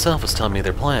departed themselves was telling me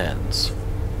their plans.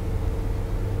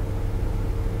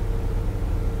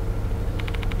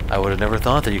 I would have never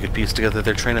thought that you could piece together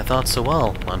their train of thought so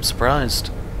well. I'm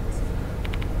surprised.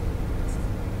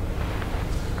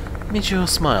 Michiho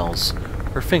smiles,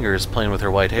 her fingers playing with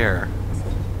her white hair.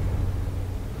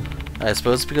 I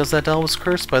suppose because that doll was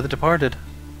cursed by the departed.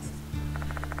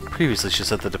 Previously she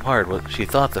said she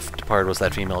thought the departed was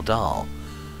that female doll.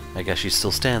 I guess she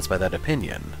still stands by that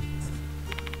opinion.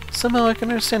 Somehow I can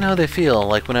understand how they feel,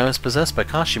 like when I was possessed by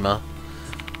Kashima.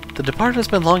 The departed has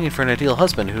been longing for an ideal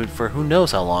husband for who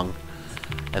knows how long.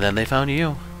 And then they found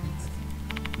you.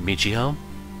 Michiho?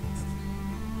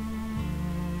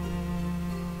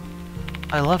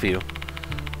 I love you.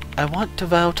 I want to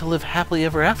vow to live happily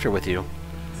ever after with you.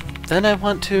 Then I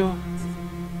want to...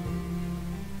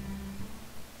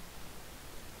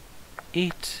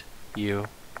 eat you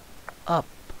up.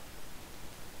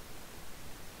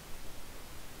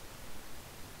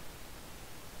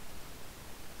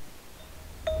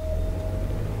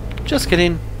 Just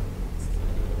kidding.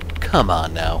 Come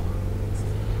on now.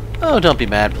 Oh, don't be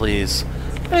mad, please.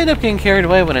 I ended up getting carried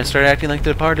away when I started acting like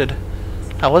the departed.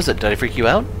 How was it? Did I freak you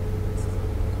out?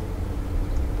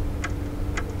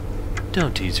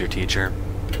 Don't tease your teacher.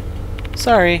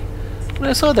 Sorry. When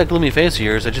I saw that gloomy face of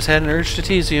yours, I just had an urge to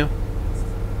tease you.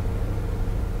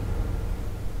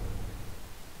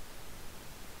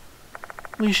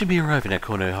 We should be arriving at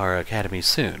Konoe Academy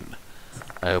soon.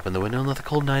 I opened the window and let the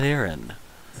cold night air in.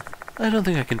 I don't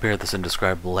think I can bear this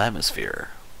indescribable atmosphere.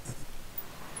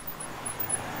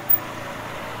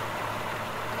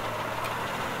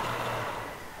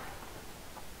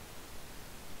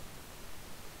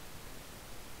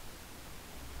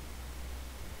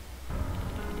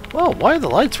 Whoa, why are the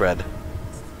lights red?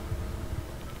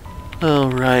 Oh,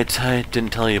 right, I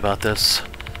didn't tell you about this.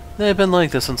 They've been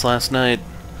like this since last night.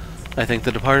 I think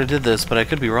the departed did this, but I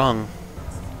could be wrong.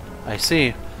 I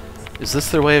see. Is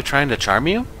this their way of trying to charm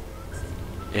you?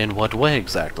 In what way,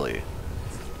 exactly?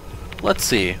 Let's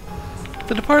see.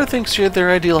 The departed thinks you're their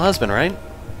ideal husband, right?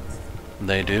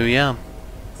 They do, yeah.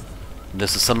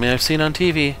 This is something I've seen on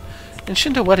TV. In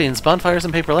Shinto weddings, bonfires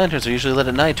and paper lanterns are usually lit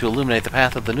at night to illuminate the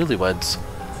path of the newlyweds.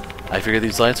 I figure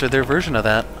these lights are their version of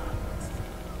that.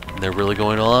 They're really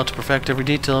going all out to perfect every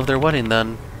detail of their wedding,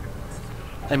 then.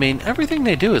 I mean, everything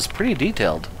they do is pretty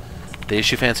detailed. They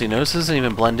issue fancy notices and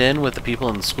even blend in with the people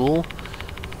in the school.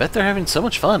 Bet they're having so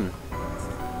much fun.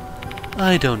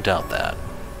 I don't doubt that.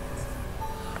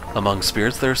 Among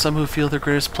spirits, there are some who feel their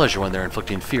greatest pleasure when they're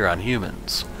inflicting fear on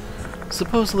humans.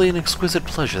 Supposedly an exquisite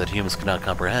pleasure that humans cannot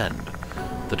comprehend.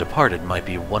 The departed might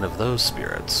be one of those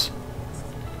spirits.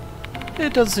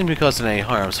 It doesn't seem to be causing any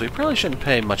harm, so we probably shouldn't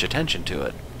pay much attention to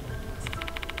it.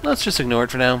 Let's just ignore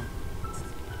it for now.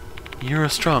 You're a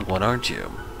strong one, aren't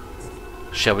you?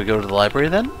 Shall we go to the library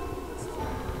then?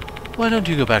 Why don't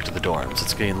you go back to the dorms?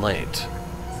 It's getting late.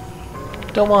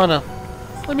 Don't wanna.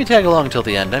 Let me tag along till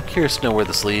the end. I'm curious to know where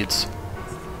this leads.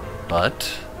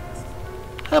 But...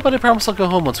 how about I promise I'll go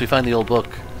home once we find the old book?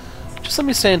 Just let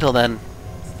me stay until then.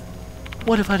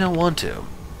 What if I don't want to?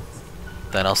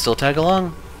 Then I'll still tag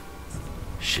along.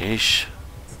 Sheesh.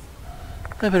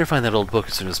 I better find that old book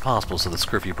as soon as possible so this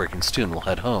curfew-breaking student will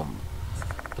head home.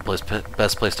 The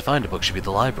best place to find a book should be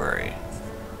the library.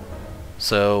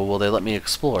 So, will they let me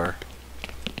explore?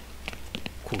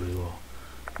 これは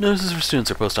Notices for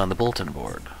students are posted on the bulletin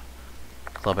board.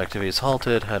 Club activities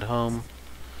halted, head home.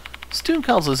 Student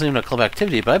council isn't even a club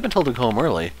activity, but I've been told to go home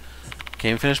early. Can't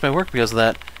even finish my work because of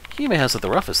that. Hime has it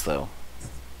the roughest, though.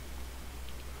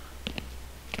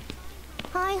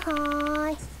 Hi,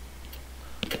 hi.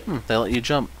 They let you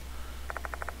jump.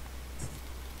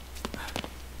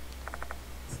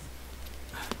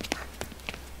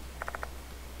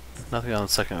 Nothing on the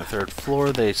second or third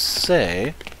floor, they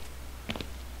say.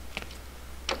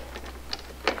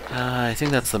 I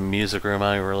think that's the music room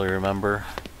I really remember.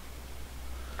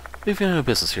 We've got no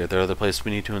business here. There are other places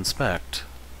we need to inspect.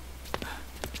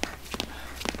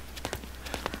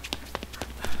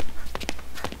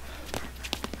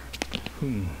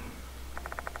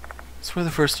 It's where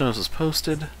the first notice was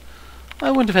posted. I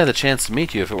wouldn't have had the chance to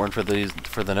meet you if it weren't for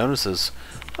the notices.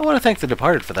 I want to thank the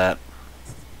departed for that.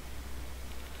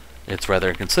 It's rather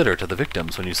inconsiderate of the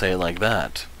victims when you say it like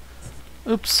that.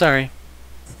 Oops, sorry.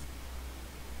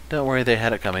 Don't worry, they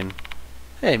had it coming.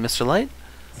 Hey, Mr. Light?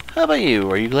 How about you?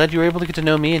 Are you glad you were able to get to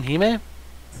know me and Hime?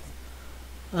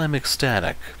 I'm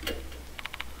ecstatic.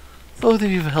 Both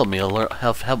of you have helped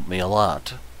me a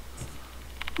lot.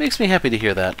 Makes me happy to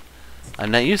hear that.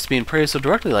 I'm not used to being praised so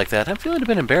directly like that. I'm feeling a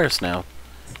bit embarrassed now.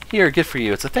 Here, a gift for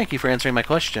you. It's a thank you for answering my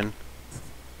question.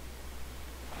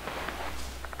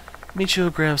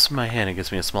 Michiho grabs my hand and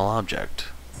gives me a small object.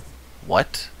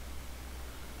 What?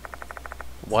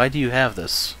 Why do you have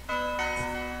this?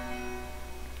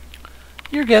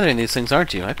 You're gathering these things,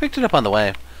 aren't you? I picked it up on the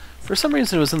way. For some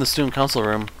reason it was in the student council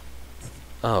room.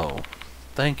 Oh,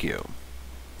 thank you.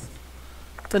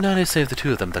 The night I saved the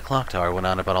two of them, the clock tower went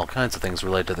on about all kinds of things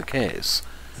related to the case.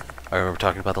 I remember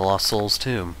talking about the lost souls,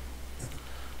 too.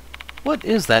 What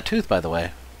is that tooth, by the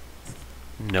way?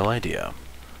 No idea.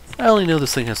 I only know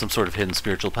this thing has some sort of hidden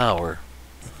spiritual power.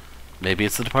 Maybe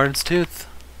it's the departed's tooth?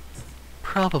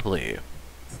 Probably.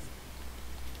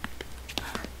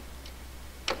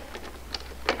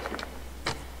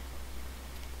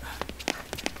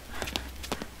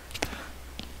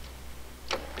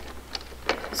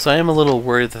 So I am a little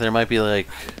worried that there might be, like,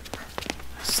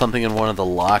 something in one of the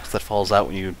locks that falls out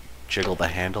when you jiggle the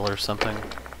handle or something.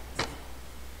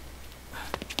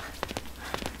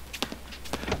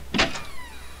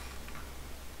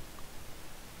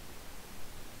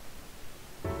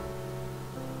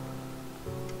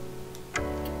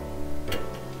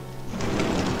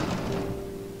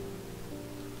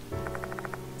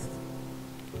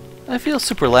 I feel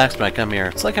super relaxed when I come here.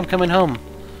 It's like I'm coming home.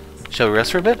 Shall we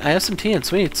rest for a bit? I have some tea and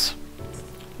sweets.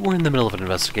 We're in the middle of an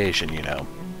investigation, you know.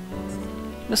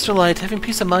 Mr. Light, having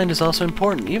peace of mind is also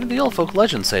important. Even the old folk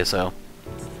legends say so.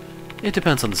 It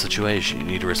depends on the situation. You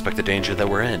need to respect the danger that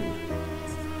we're in.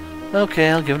 Okay,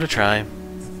 I'll give it a try.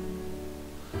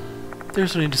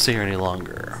 There's no need to stay here any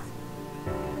longer.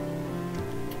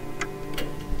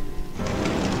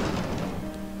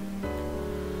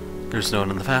 There's no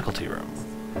one in the faculty room.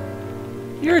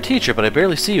 You're a teacher, but I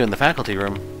barely see you in the faculty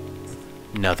room.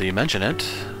 Now that you mention it.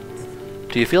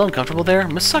 Do you feel uncomfortable there?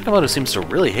 Miss Sakamoto seems to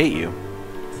really hate you.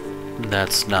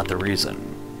 That's not the reason.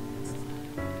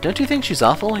 Don't you think she's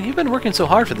awful? You've been working so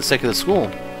hard for the sake of the school.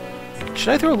 Should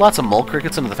I throw lots of mole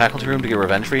crickets into the faculty room to get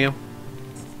revenge for you?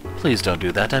 Please don't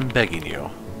do that, I'm begging you.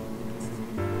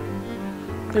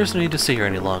 There's no need to stay here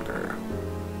any longer.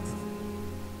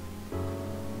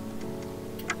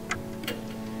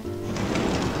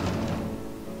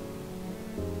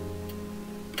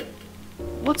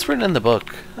 What's written in the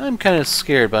book? I'm kind of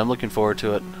scared, but I'm looking forward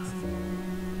to it.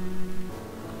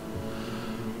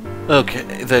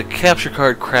 Okay, the capture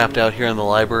card crapped out here in the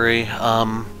library.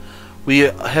 We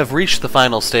have reached the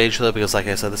final stage, though, because, like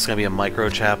I said, this is going to be a micro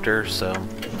chapter, so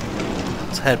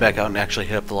let's head back out and actually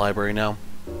hit up the library now,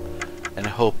 and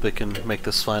hope it can make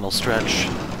this final stretch.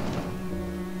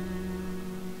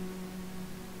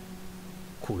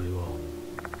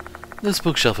 This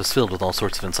bookshelf is filled with all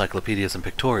sorts of encyclopedias and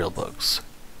pictorial books.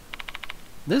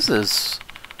 This is...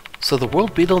 So the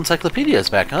World Beetle Encyclopedia is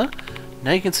back, huh?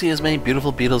 Now you can see as many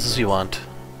beautiful beetles as you want.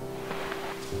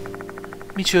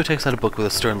 Michiho takes out a book with a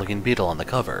stern-looking beetle on the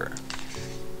cover.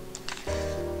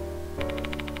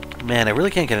 Man, I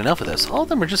really can't get enough of this. All of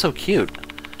them are just so cute.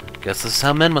 Guess this is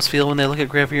how men must feel when they look at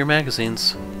Gravier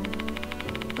magazines.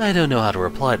 I don't know how to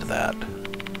reply to that.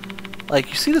 Like,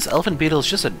 you see this elephant beetle is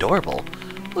just adorable.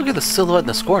 Look at the silhouette in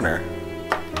this corner.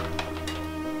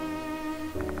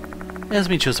 As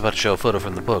Michiho's about to show a photo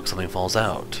from the book, something falls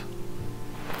out.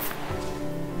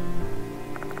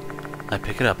 I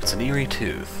pick it up. It's an eerie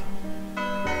tooth.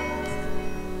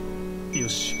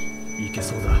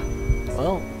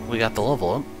 Well, we got the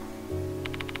level up.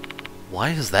 Why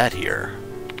is that here?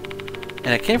 And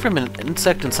it came from an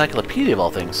insect encyclopedia of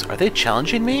all things. Are they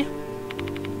challenging me?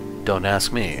 Don't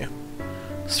ask me.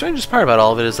 The strangest part about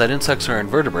all of it is that insects are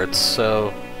invertebrates,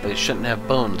 so they shouldn't have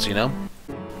bones, you know?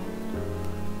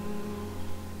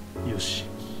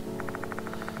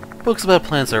 Books about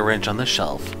plants are arranged on this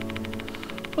shelf.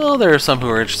 Well, there are some who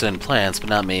are interested in plants, but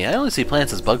not me. I only see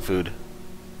plants as bug food.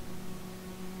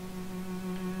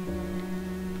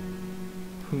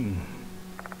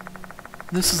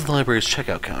 This is the library's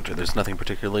checkout counter. There's nothing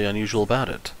particularly unusual about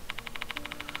it.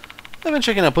 I've been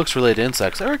checking out books related to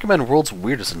insects. I recommend World's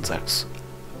Weirdest Insects.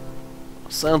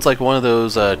 Sounds like one of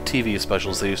those TV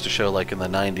specials they used to show like in the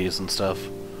 90s and stuff.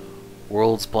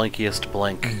 World's Blankiest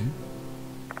Blank.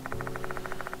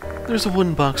 There's a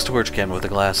wooden box storage cabinet with a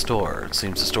glass door. It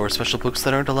seems to store special books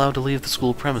that aren't allowed to leave the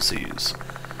school premises.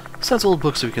 Since old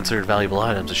books would be considered valuable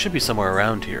items, it should be somewhere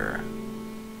around here.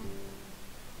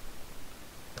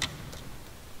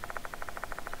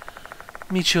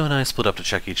 Michiho and I split up to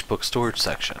check each book storage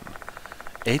section.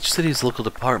 Each city's local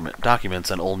department documents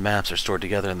and old maps are stored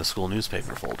together in the school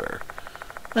newspaper folder.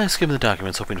 I skimmed the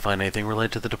documents, hoping to find anything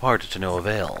related to the departed to no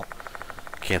avail.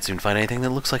 Can't seem to find anything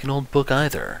that looks like an old book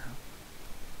either.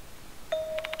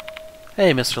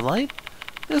 Hey, Mr. Light.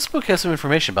 This book has some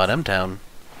information about M-Town.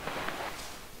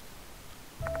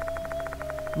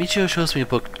 Michiho shows me a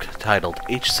book titled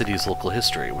Each City's Local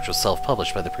History, which was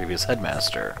self-published by the previous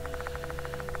headmaster.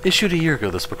 Issued a year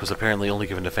ago, this book was apparently only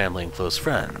given to family and close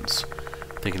friends.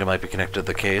 Thinking it might be connected to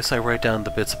the case, I write down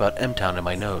the bits about M-Town in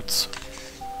my notes.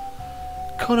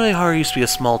 Konoe used to be a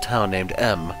small town named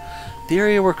M. The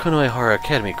area where Konoe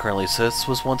Academy currently sits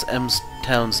was once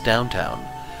M-Town's downtown.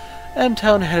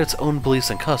 M-Town had its own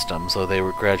beliefs and customs, though they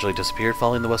were gradually disappeared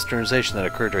following the westernization that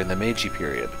occurred during the Meiji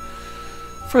period.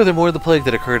 Furthermore, the plague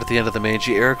that occurred at the end of the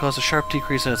Meiji era caused a sharp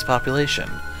decrease in its population.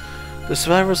 The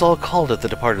survivors all called it the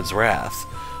Departed's Wrath,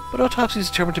 but autopsies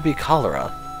determined to be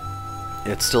cholera.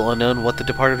 It's still unknown what the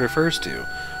Departed refers to,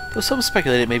 though some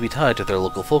speculate it may be tied to their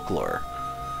local folklore.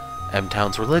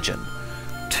 M-Town's religion.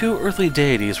 2 earthly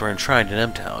deities were enshrined in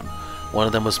M-Town. One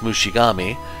of them was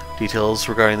Mushigami. Details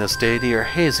regarding this deity are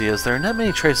hazy, as there are not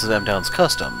many traces of M-Town's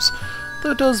customs, though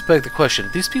it does beg the question,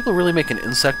 do these people really make an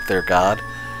insect their god?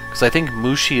 Because I think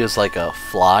Mushi is like a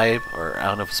fly, or I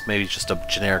don't know if it's maybe just a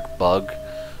generic bug,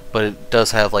 but it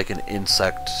does have like an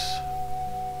insect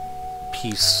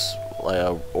piece,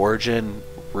 origin,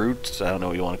 root, I don't know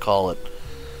what you want to call it.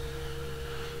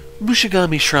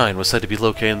 Mushigami Shrine was said to be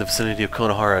located in the vicinity of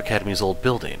Konohara Academy's old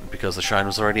building. Because the shrine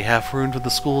was already half ruined when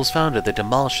the school was founded, they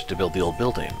demolished it to build the old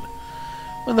building.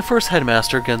 When the first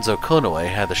headmaster, Genzo Konoe,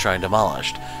 had the shrine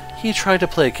demolished, he tried to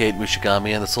placate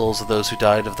Mushigami and the souls of those who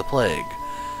died of the plague.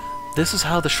 This is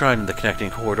how the shrine and the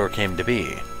connecting corridor came to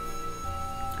be.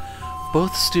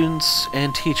 Both students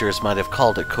and teachers might have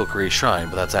called it Kokiri Shrine,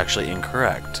 but that's actually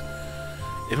incorrect.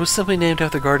 It was simply named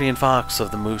after the guardian fox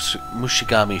of the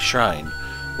Mushigami Shrine,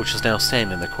 which is now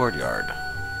standing in the courtyard.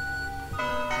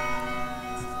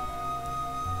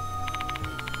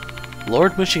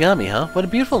 Lord Mushigami, huh? What a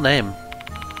beautiful name.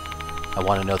 I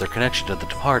want to know their connection to the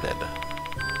departed.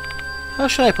 How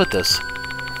should I put this?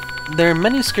 There are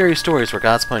many scary stories where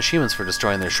gods punish humans for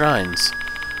destroying their shrines.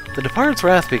 The departed's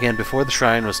wrath began before the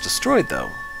shrine was destroyed, though.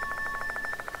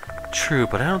 True,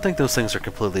 but I don't think those things are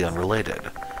completely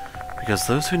unrelated, because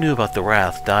those who knew about the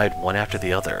wrath died one after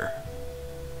the other.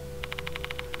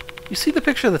 You see the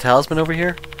picture of the talisman over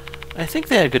here? I think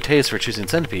they had good taste for choosing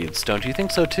centipedes, don't you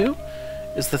think so too?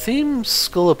 Is the theme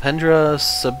Scolopendra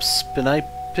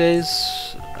subspinipes?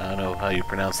 I don't know how you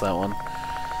pronounce that one.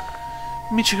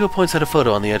 Michiho points at a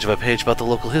photo on the edge of a page about the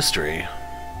local history.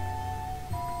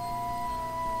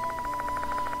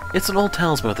 It's an old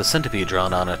talisman with a centipede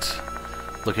drawn on it.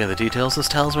 Looking at the details, this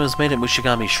talisman is made at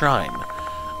Mushigami Shrine.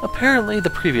 Apparently, the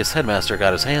previous headmaster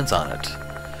got his hands on it.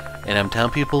 In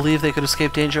M-Town, people believe they could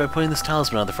escape danger by putting this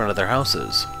talisman on the front of their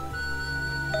houses.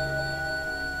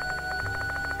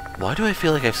 Why do I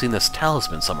feel like I've seen this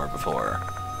talisman somewhere before?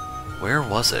 Where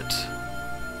was it?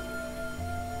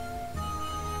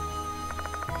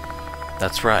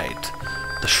 That's right.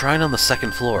 The shrine on the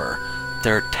 2nd floor.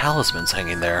 There are talismans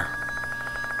hanging there.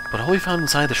 But all we found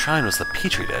inside the shrine was the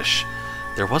petri dish.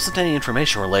 There wasn't any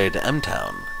information related to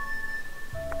M-Town.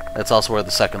 That's also where the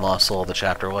second lost soul of the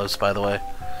chapter was, by the way.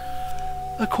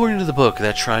 According to the book,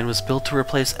 that shrine was built to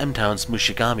replace M-Town's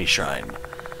Mushigami Shrine.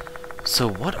 So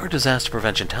what are disaster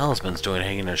prevention talismans doing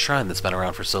hanging in a shrine that's been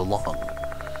around for so long?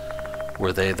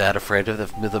 Were they that afraid of the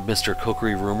Mr.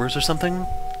 Kokiri rumors or something?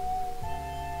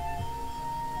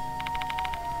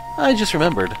 I just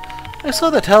remembered. I saw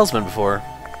that talisman before.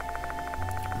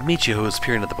 Michiho, who is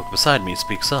peering at the book beside me,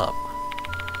 speaks up.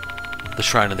 The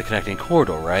shrine and the connecting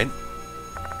corridor, right?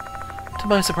 To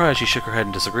my surprise, she shook her head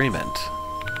in disagreement.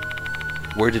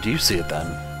 Where did you see it,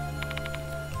 then?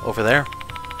 Over there.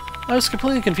 I was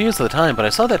completely confused at the time, but I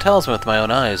saw that talisman with my own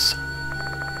eyes.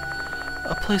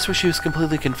 A place where she was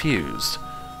completely confused.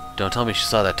 Don't tell me she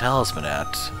saw that talisman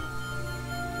at...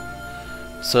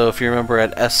 So, if you remember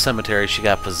at S Cemetery, she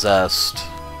got possessed.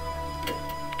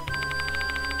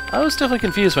 I was definitely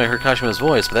confused when I heard Kashima's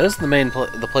voice, but that isn't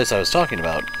the place I was talking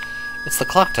about. It's the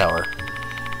clock tower.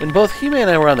 When both Hime and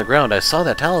I were on the ground, I saw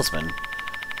that talisman.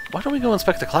 Why don't we go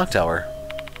inspect the clock tower?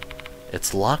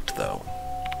 It's locked, though.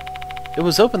 It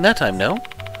was open that time, no?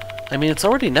 I mean, it's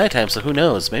already nighttime, so who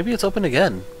knows? Maybe it's open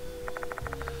again.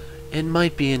 It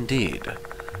might be indeed.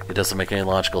 It doesn't make any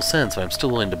logical sense, but I'm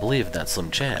still willing to believe in that slim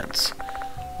chance.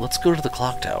 Let's go to the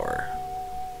clock tower.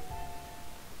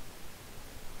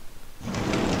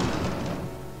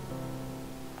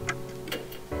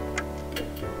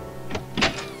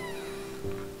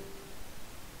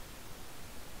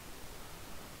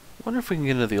 Wonder if we can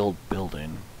get into the old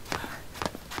building.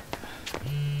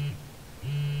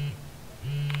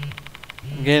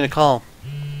 I'm getting a call.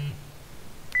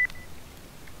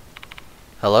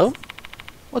 Hello?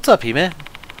 What's up, Hime?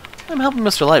 I'm helping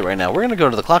Mr. Light right now. We're gonna go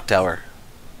to the clock tower.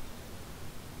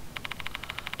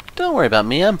 Don't worry about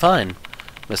me, I'm fine.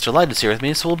 Mr. Light is here with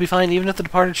me, so we'll be fine even if the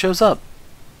departed shows up.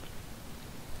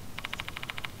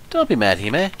 Don't be mad,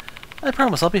 Hime. I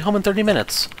promise I'll be home in 30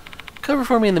 minutes. Cover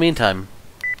for me in the meantime.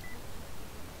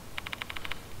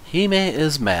 Hime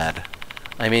is mad.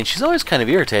 I mean, she's always kind of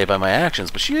irritated by my actions,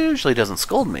 but she usually doesn't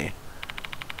scold me.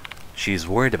 She's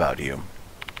worried about you.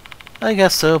 I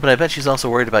guess so, but I bet she's also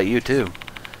worried about you, too.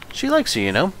 She likes you,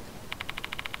 you know.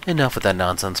 Enough with that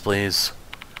nonsense, please.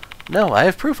 No, I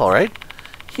have proof, alright.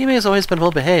 Hime has always been well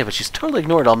behaved, but she's totally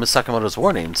ignored all Miss Sakamoto's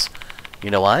warnings.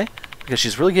 You know why? Because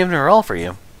she's really given her all for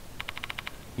you.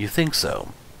 You think so?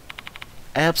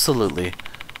 Absolutely.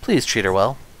 Please treat her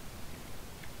well.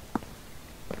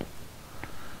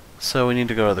 So we need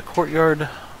to go to the courtyard.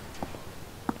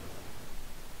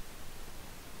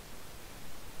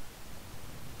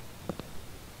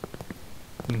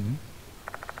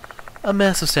 A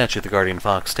massive statue of the Guardian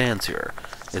Fox stands here.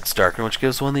 It's darkened, which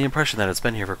gives one the impression that it's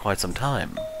been here for quite some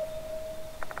time.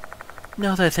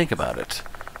 Now that I think about it,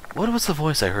 what was the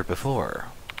voice I heard before?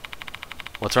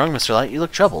 What's wrong, Mr. Light? You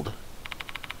look troubled.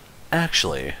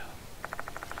 Actually,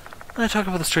 I talk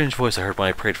about the strange voice I heard when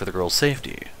I prayed for the girl's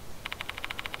safety.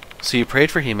 So you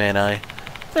prayed for Hime and I.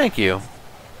 Thank you.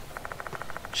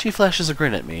 She flashes a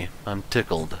grin at me. I'm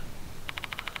tickled.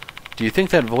 Do you think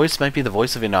that voice might be the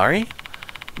voice of Inari?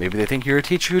 Maybe they think you're a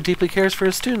teacher who deeply cares for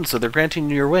his students, so they're granting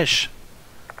you your wish.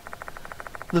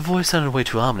 The voice sounded way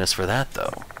too ominous for that,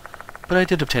 though. But I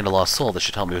did obtain a lost soul that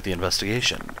should help me with the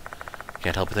investigation.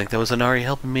 Can't help but think that was Inari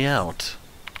helping me out.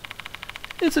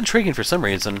 It's intriguing for some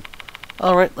reason.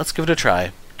 Alright, let's give it a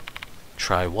try.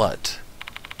 Try what?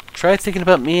 Try thinking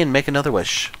about me and make another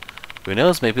wish. Who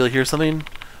knows, maybe you'll hear something.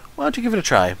 Why don't you give it a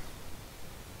try?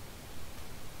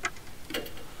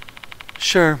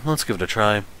 Sure, let's give it a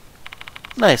try.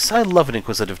 Nice, I love an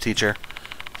inquisitive teacher.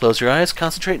 Close your eyes,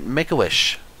 concentrate, and make a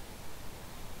wish.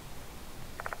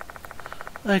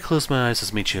 I close my eyes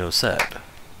as Michiho said.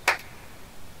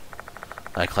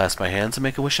 I clasp my hands and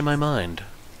make a wish in my mind.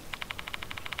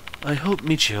 I hope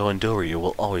Michiho and Doryu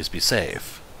will always be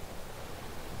safe.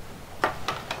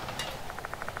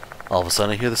 All of a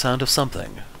sudden I hear the sound of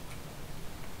something.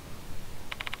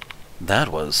 That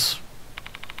was...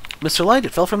 Mr. Light,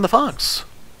 it fell from the fox!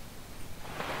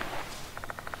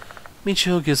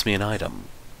 Michiho gives me an item.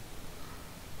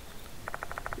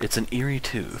 It's an eerie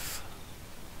tooth.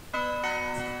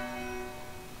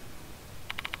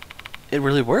 It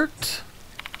really worked?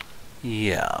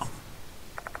 Yeah.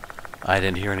 I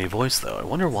didn't hear any voice, though. I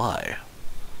wonder why.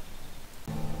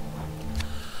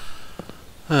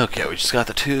 Okay, we just got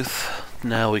the tooth.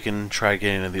 Now we can try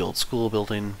getting into the old school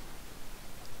building.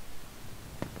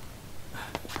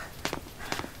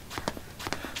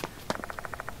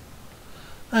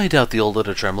 I doubt the old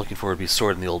literature I'm looking for would be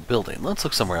stored in the old building. Let's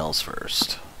look somewhere else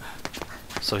first.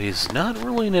 So he's not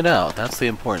ruling it out. That's the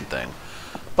important thing.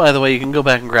 By the way, you can go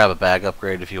back and grab a bag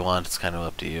upgrade if you want. It's kind of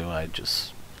up to you. I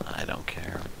don't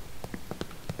care.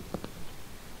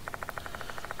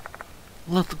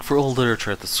 Let's look for old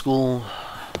literature at the school.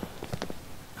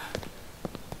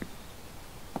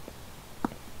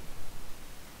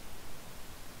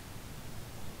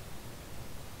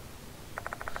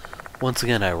 Once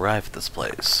again, I arrive at this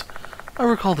place. I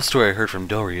recall the story I heard from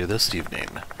Doryu this evening.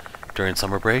 During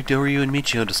summer break, Doryu and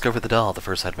Michiho discovered the doll the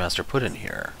first headmaster put in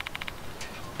here.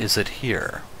 Is it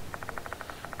here?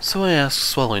 So I ask,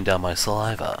 swallowing down my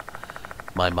saliva.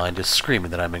 My mind is screaming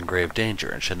that I'm in grave danger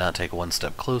and should not take one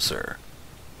step closer.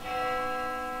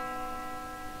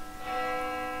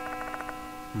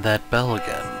 That bell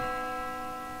again.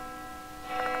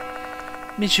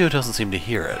 Michiho doesn't seem to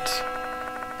hear it.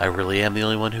 I really am the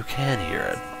only one who can hear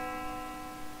it.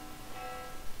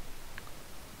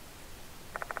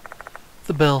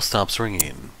 The bell stops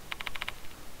ringing.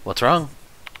 What's wrong?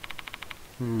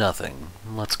 Nothing.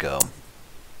 Let's go.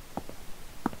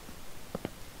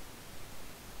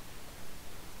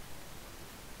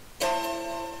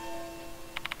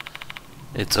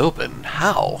 It's open.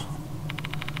 How?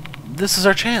 This is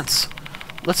our chance.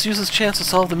 Let's use this chance to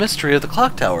solve the mystery of the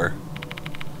clock tower.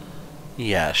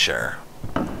 Yeah, sure.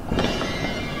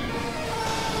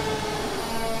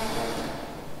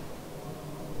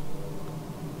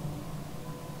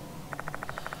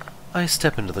 I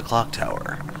step into the clock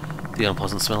tower. The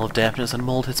unpleasant smell of dampness and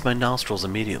mold hits my nostrils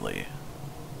immediately.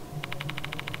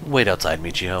 Wait outside,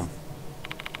 Michiho.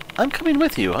 I'm coming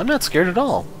with you. I'm not scared at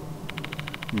all.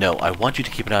 No, I want you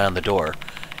to keep an eye on the door.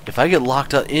 If I get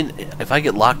locked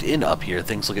in up here,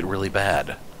 things will get really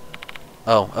bad.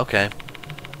 Oh, okay.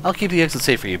 I'll keep the exit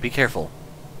safe for you. Be careful.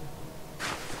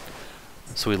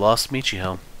 So we lost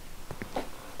Michiho.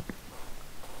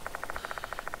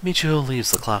 Michiho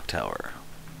leaves the clock tower.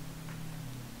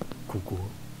 ここ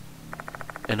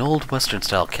An old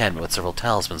Western-style cabinet with several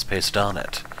talismans pasted on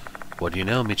it. What do you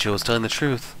know? Michiho is telling the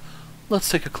truth. Let's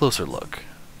take a closer look.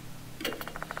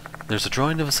 There's a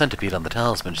drawing of a centipede on the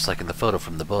talisman, just like in the photo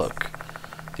from the book.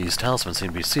 These talismans seem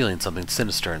to be sealing something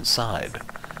sinister inside.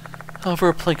 However,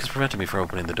 a plank is preventing me from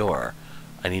opening the door.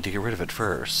 I need to get rid of it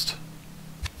first.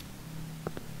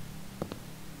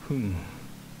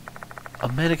 A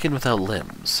mannequin without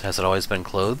limbs. Has it always been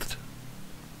clothed?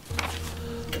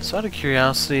 So out of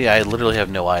curiosity, I literally have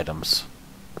no items.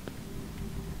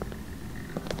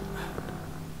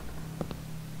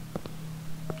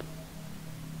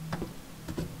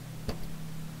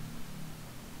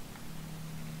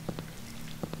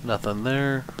 Nothing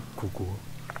there. ここ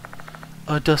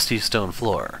A dusty stone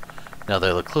floor. Now that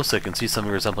I look closely, I can see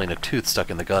something resembling a tooth stuck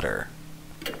in the gutter.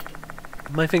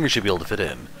 My finger should be able to fit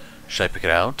in. Should I pick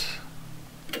it out?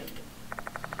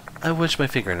 I wedge my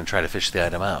finger in and try to fish the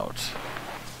item out.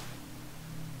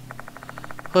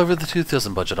 However, the tooth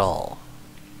doesn't budge at all.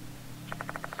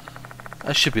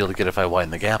 I should be able to get it if I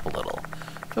widen the gap a little.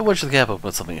 If I wedge the gap open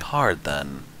with something hard,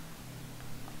 then...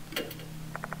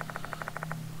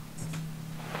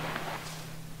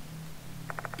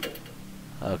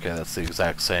 Okay, that's the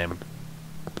exact same.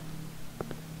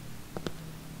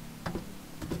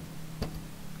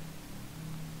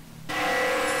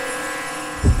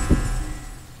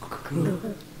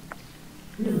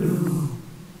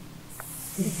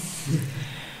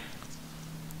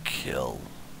 Kill.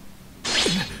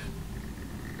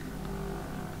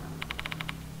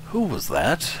 Who was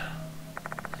that?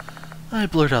 I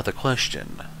blurt out the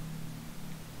question.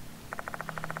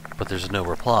 But there's no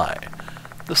reply.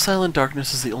 The silent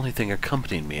darkness is the only thing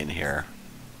accompanying me in here.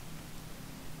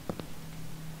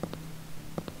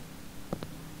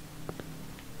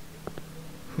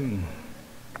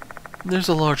 There's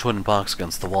a large wooden box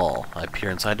against the wall. I peer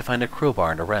inside to find a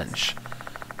crowbar and a wrench.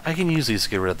 I can use these to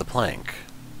get rid of the plank.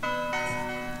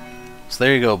 So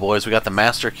there you go, boys. We got the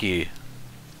master key.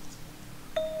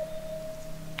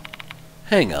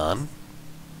 Hang on.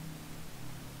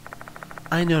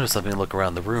 I notice something and look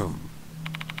around the room.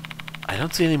 I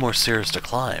don't see any more stairs to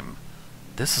climb.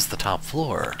 This is the top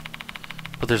floor.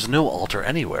 But there's no altar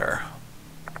anywhere.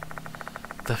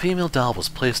 The female doll was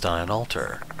placed on an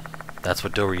altar. That's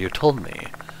what Doryu told me.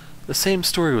 The same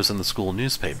story was in the school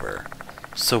newspaper.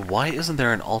 So why isn't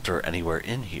there an altar anywhere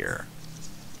in here?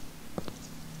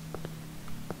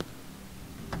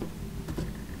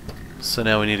 So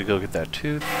now we need to go get that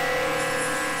tooth.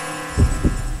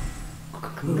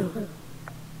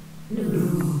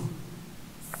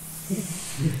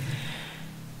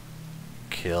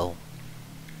 Kill.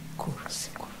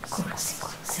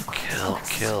 Kill,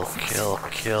 kill, kill,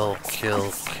 kill,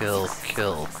 kill, kill,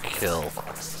 kill, kill.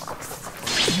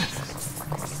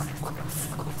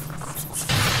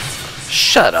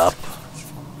 Shut up!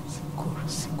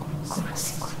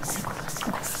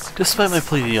 Despite my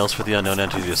pleading yells for the unknown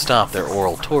entity to stop their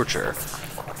oral torture,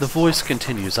 the voice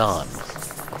continues on.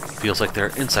 Feels like there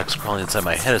are insects crawling inside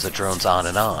my head as it drones on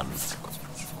and on.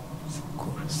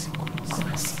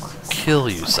 Kill,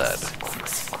 you said.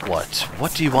 What?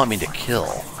 What do you want me to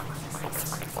kill?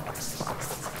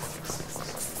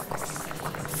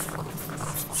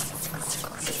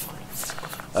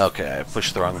 Okay, I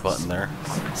pushed the wrong button there.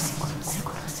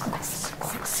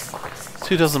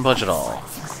 2 doesn't budge at all.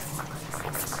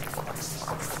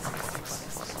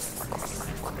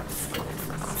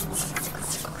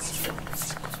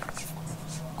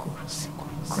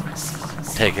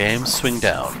 Take aim, swing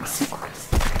down.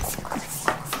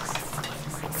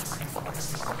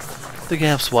 The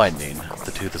gap's widening.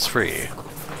 The tooth is free.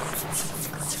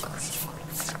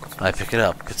 I pick it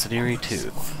up. It's an eerie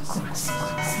tooth.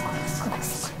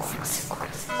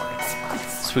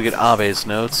 So we get Abe's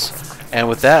notes. And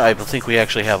with that, I think we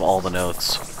actually have all the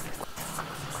notes.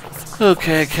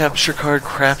 Okay, capture card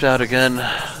crapped out again.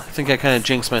 I think I kind of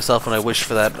jinxed myself when I wished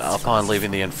for that upon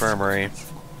leaving the infirmary.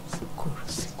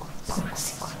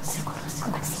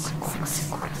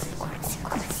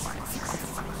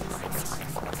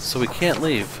 So we can't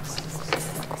leave.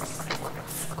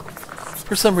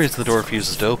 For some reason the door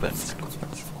refuses to open.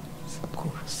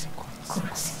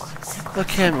 A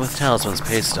cabinet with talismans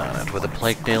pasted on it, with a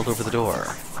plank nailed over the door.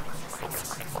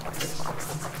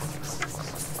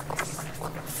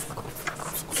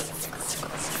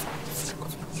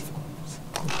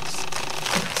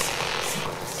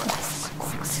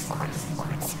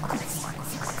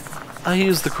 I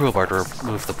used the crowbar to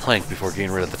remove the plank before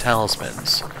getting rid of the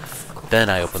talismans.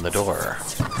 Then I opened the door.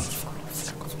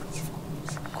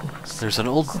 There's an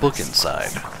old book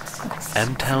inside.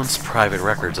 M-Town's Private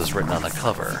Records is written on the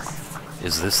cover.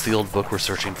 Is this the old book we're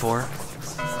searching for?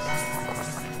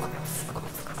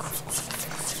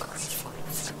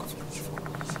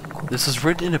 This is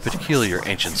written in a peculiar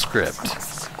ancient script.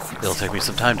 It'll take me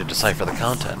some time to decipher the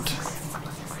content.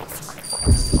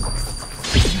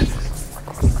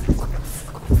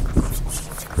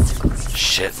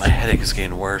 Shit, my headache is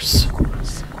getting worse.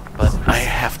 But I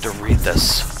have to read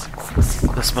this.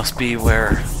 This must be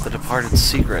where the departed's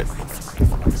secret.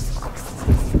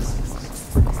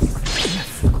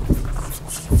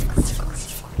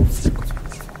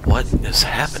 What is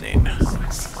happening?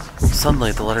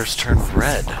 Suddenly the letters turn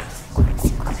red.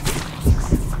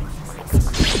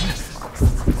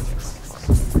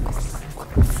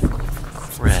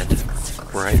 Red.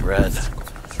 Bright red.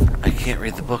 I can't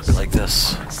read the book like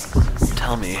this.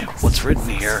 Tell me, what's written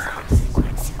here?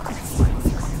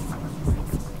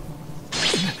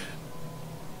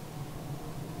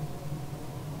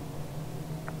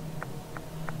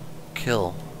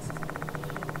 Kill.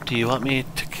 Do you want me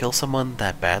to kill someone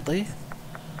that badly?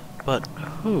 But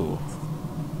who?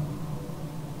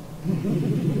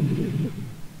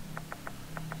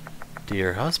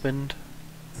 Dear husband.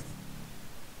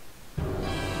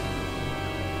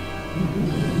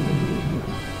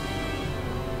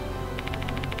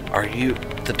 Are you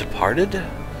the departed?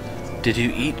 Did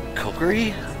you eat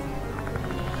cookery?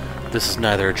 This is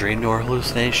neither a dream nor a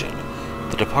hallucination.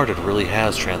 The departed really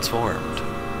has transformed.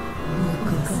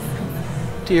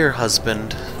 Dear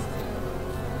husband.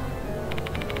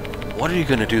 What are you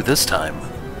going to do this time?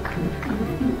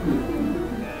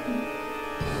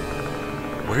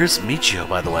 Where's Michiho,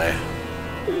 by the way?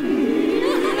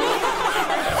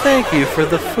 Thank you for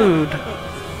the food.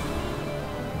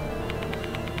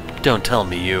 Don't tell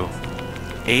me you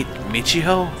ate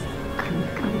Michiho?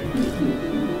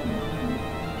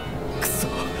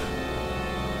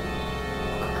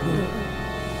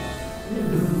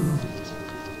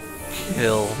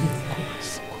 Kill.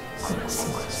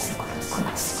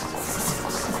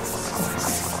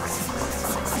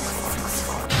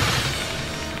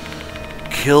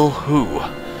 Kill who?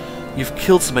 You've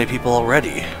killed so many people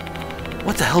already.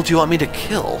 What the hell do you want me to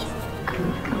kill?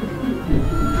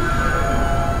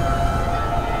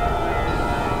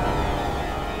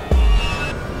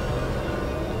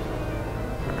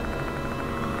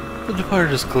 The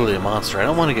departed is clearly a monster. I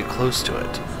don't want to get close to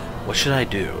it. What should I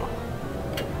do?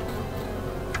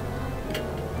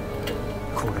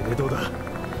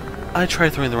 I tried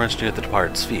throwing the wrench near the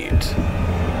departed's feet.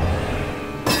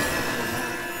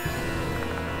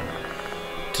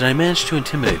 Did I manage to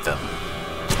intimidate them?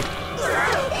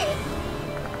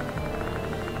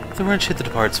 The wrench hit the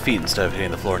departed's feet instead of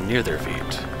hitting the floor near their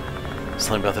feet.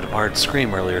 Something about the departed's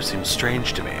scream earlier seems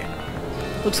strange to me.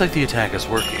 Looks like the attack is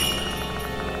working.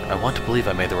 I want to believe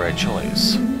I made the right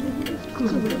choice.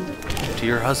 To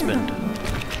your husband.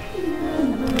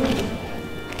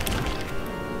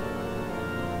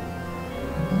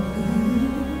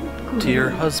 To your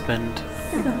husband.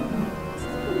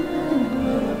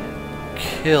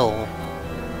 Kill.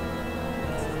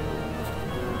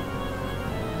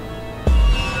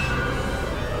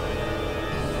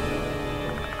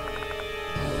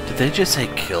 Did they just say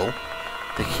kill?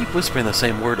 They keep whispering the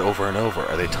same word over and over.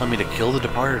 Are they telling me to kill the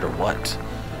departed or what?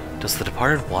 Does the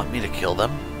departed want me to kill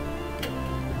them?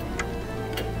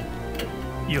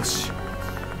 Yosh.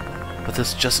 But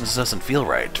this just doesn't feel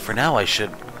right. For now I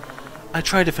should... I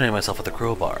tried defending myself with a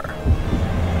crowbar.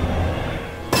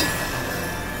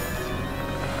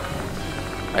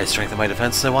 I strengthened my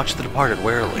defense as I watched the departed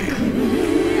warily.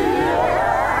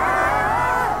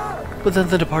 But then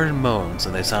the departed moans,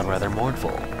 and they sound rather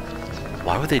mournful.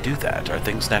 Why would they do that? Are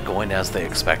things not going as they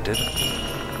expected?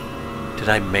 Did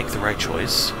I make the right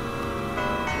choice?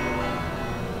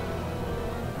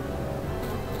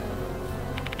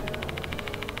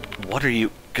 What are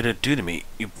you gonna do to me,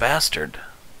 you bastard?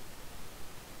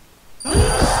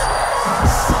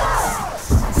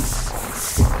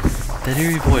 That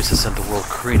eerie voice has sent the world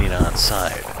careening on its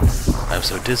side. I'm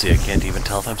so dizzy I can't even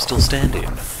tell if I'm still standing.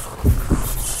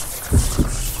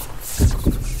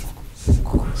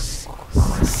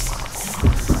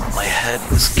 My head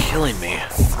is killing me.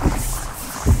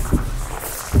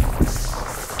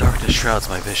 Darkness shrouds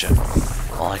my vision.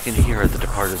 All I can hear are the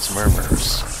departed's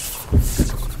murmurs.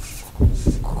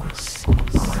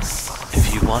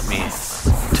 If you want me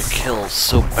to kill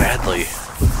so badly,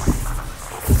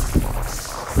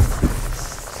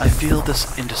 I feel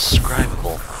this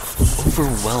indescribable,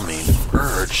 overwhelming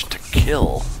urge to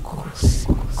kill.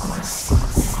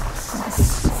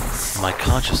 My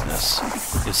consciousness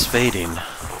is fading.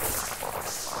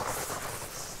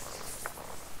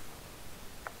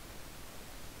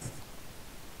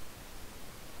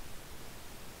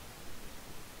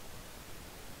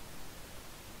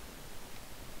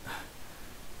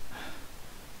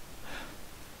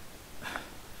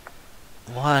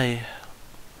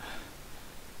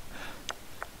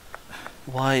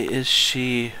 Why is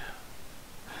she...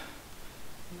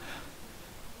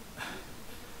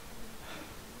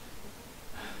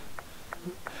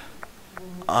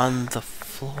 on the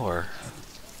floor?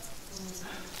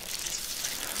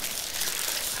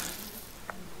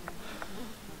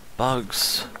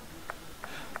 Bugs.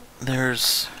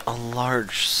 There's a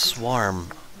large swarm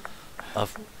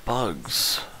of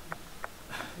bugs.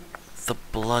 The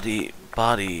bloody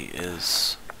body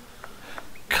is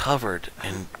covered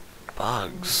in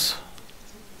bugs.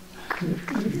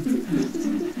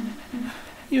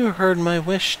 You heard my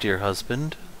wish, dear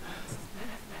husband.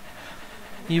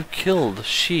 You killed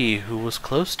she who was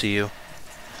close to you.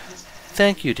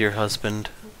 Thank you, dear husband.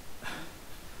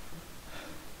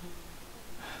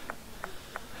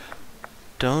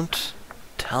 Don't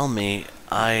tell me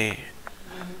I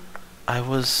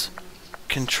was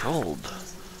controlled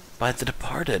by the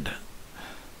departed.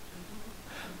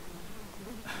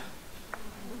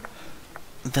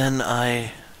 Then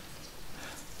I...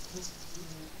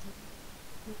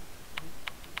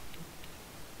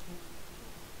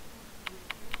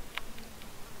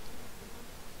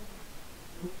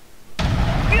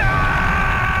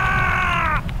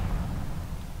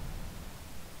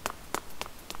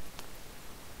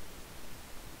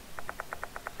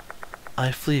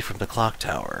 I flee from the clock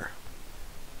tower.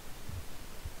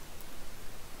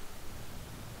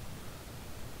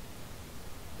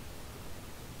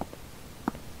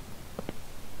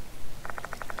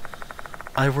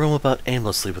 I roam about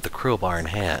aimlessly with the crowbar in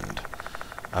hand.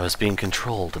 I was being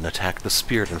controlled and attacked the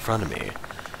spirit in front of me.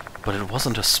 But it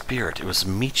wasn't a spirit, it was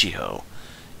Michiho,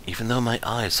 even though my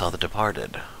eyes saw the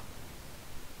departed.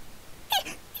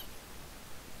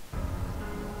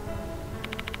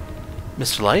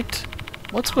 Mr. Light?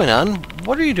 What's going on?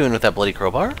 What are you doing with that bloody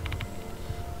crowbar?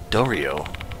 Dorio,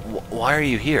 why are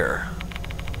you here?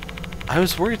 I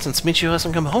was worried since Michiho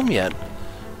hasn't come home yet.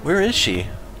 Where is she?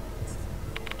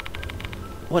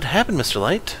 What happened, Mr.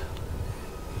 Light?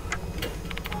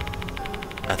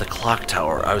 At the clock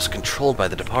tower, I was controlled by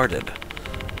the departed.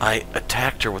 I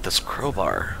attacked her with this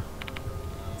crowbar.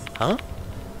 Huh?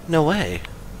 No way.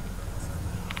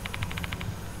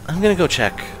 I'm gonna go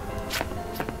check.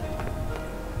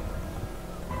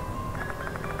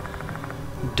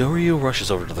 Dorio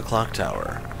rushes over to the clock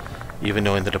tower. Even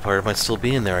knowing the departed might still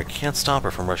be in there, I can't stop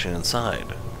her from rushing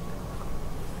inside.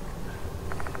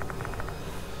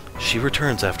 She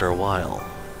returns after a while.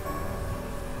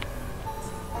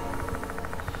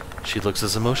 She looks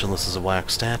as emotionless as a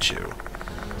wax statue,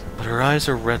 but her eyes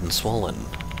are red and swollen.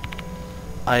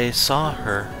 I saw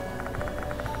her.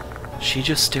 She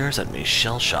just stares at me,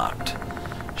 shell-shocked.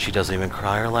 She doesn't even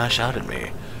cry or lash out at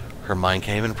me. Her mind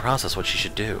can't even process what she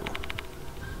should do.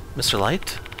 Mr.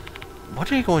 Light?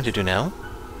 What are you going to do now?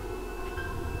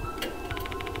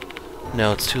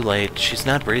 No, it's too late. She's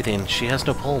not breathing. She has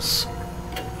no pulse.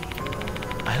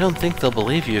 I don't think they'll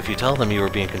believe you if you tell them you were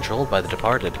being controlled by the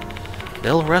departed.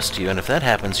 They'll arrest you, and if that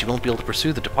happens, you won't be able to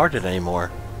pursue the departed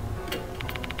anymore.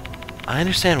 I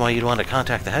understand why you'd want to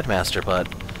contact the headmaster, but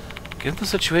given the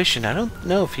situation, I don't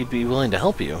know if he'd be willing to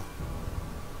help you.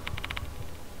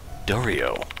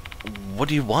 Dorio, what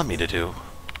do you want me to do?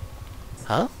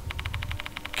 Huh?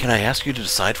 Can I ask you to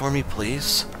decide for me,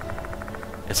 please?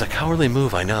 It's a cowardly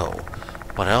move, I know,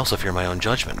 but I also fear my own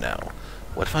judgment now.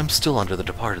 What if I'm still under the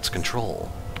departed's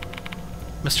control?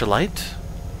 Mr. Light?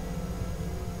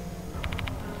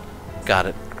 Got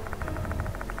it.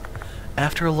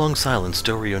 After a long silence,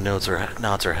 Dorio nods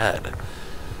her head.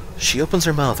 She opens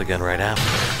her mouth again right after.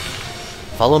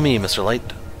 Follow me, Mr.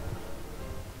 Light.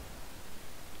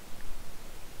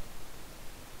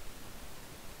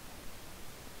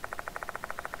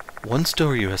 Once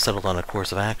Dorio has settled on a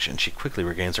course of action, she quickly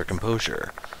regains her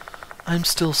composure. I'm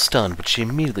still stunned, but she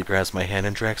immediately grabs my hand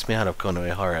and drags me out of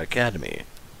Konoe Academy.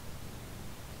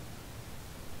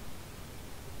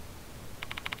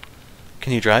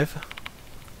 Can you drive?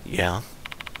 Yeah.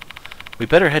 We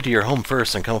better head to your home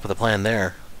first and come up with a plan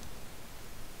there.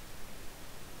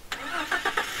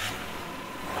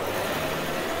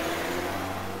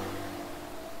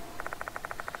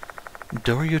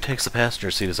 Doryu takes the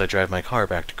passenger seat as I drive my car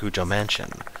back to Kujo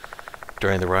Mansion.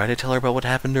 During the ride, I tell her about what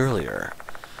happened earlier.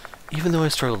 Even though I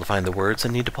struggle to find the words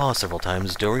and need to pause several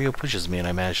times, Doryu pushes me and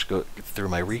I manage to go through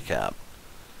my recap.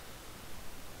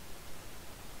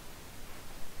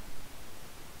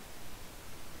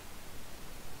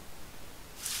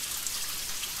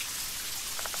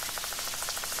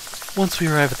 Once we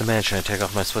arrive at the mansion, I take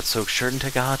off my sweat-soaked shirt and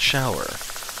take a hot shower.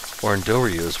 Or in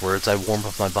Doryu's words, I warm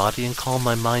up my body and calm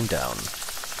my mind down.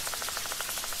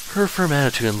 Her firm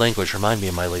attitude and language remind me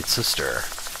of my late sister.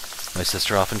 My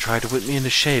sister often tried to whip me into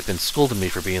shape and scolded me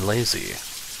for being lazy.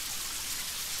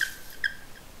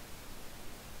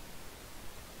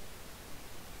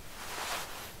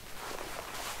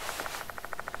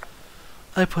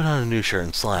 I put on a new shirt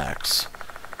and slacks.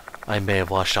 I may have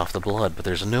washed off the blood, but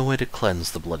there's no way to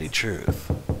cleanse the bloody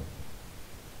truth.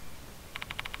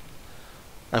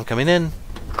 I'm coming in.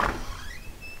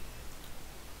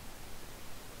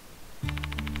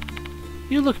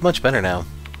 You look much better now.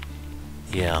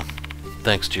 Yeah,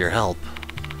 thanks to your help.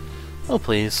 Oh,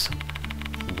 please.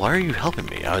 Why are you helping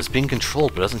me? I was being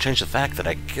controlled, but it doesn't change the fact that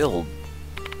I killed...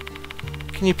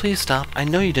 Can you please stop? I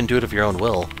know you didn't do it of your own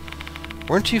will.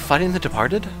 Weren't you fighting the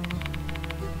departed?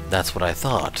 That's what I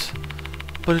thought.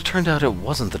 But it turned out it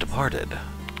wasn't the departed.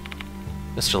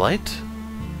 Mr. Light?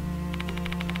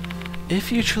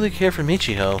 If you truly care for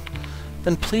Michiho,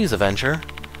 then please avenge her.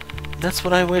 That's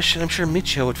what I wish, and I'm sure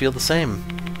Michiho would feel the same.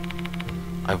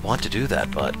 I want to do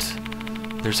that, but...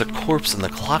 there's a corpse in the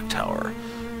clock tower.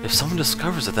 If someone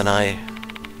discovers it, then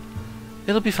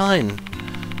It'll be fine.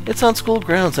 It's on school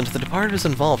grounds, and if the departed is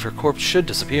involved, her corpse should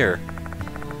disappear.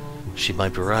 She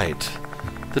might be right.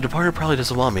 The departed probably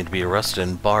doesn't want me to be arrested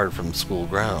and barred from school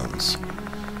grounds.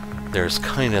 They're as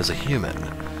kind as a human.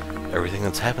 Everything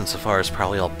that's happened so far is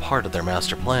probably all part of their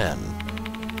master plan.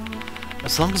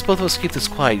 As long as both of us keep this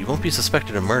quiet, you won't be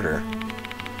suspected of murder.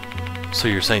 So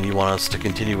you're saying you want us to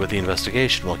continue with the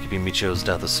investigation while keeping Michiho's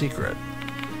death a secret?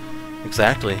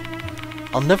 Exactly.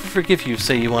 I'll never forgive you if you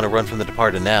say you want to run from the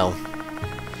departed now.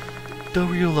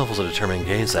 Doryu levels a determined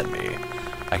gaze at me.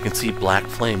 I can see black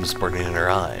flames burning in her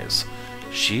eyes.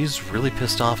 She's really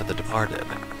pissed off at the departed.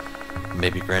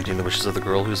 Maybe granting the wishes of the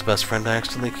girl whose best friend I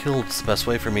accidentally killed is the best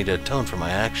way for me to atone for my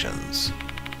actions.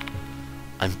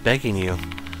 I'm begging you.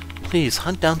 Please,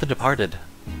 hunt down the departed.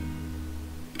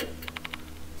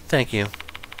 Thank you.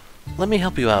 Let me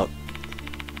help you out.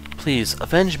 Please,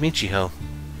 avenge Michiho.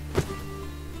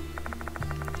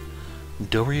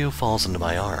 Doryu falls into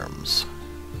my arms.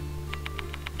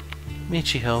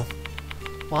 Michiho.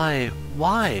 Why?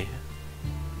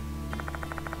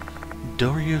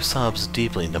 Doryu sobs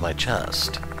deeply into my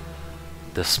chest.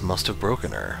 This must have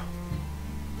broken her.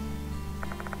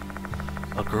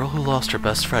 A girl who lost her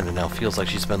best friend and now feels like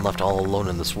she's been left all alone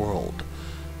in this world.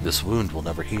 This wound will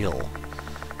never heal.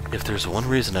 If there's one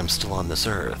reason I'm still on this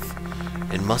earth,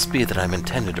 it must be that I'm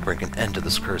intended to bring an end to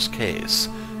this cursed case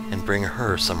and bring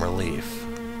her some relief.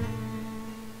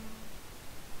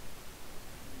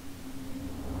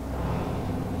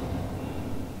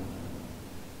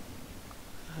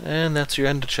 And that's your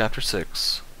end of Chapter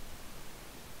 6.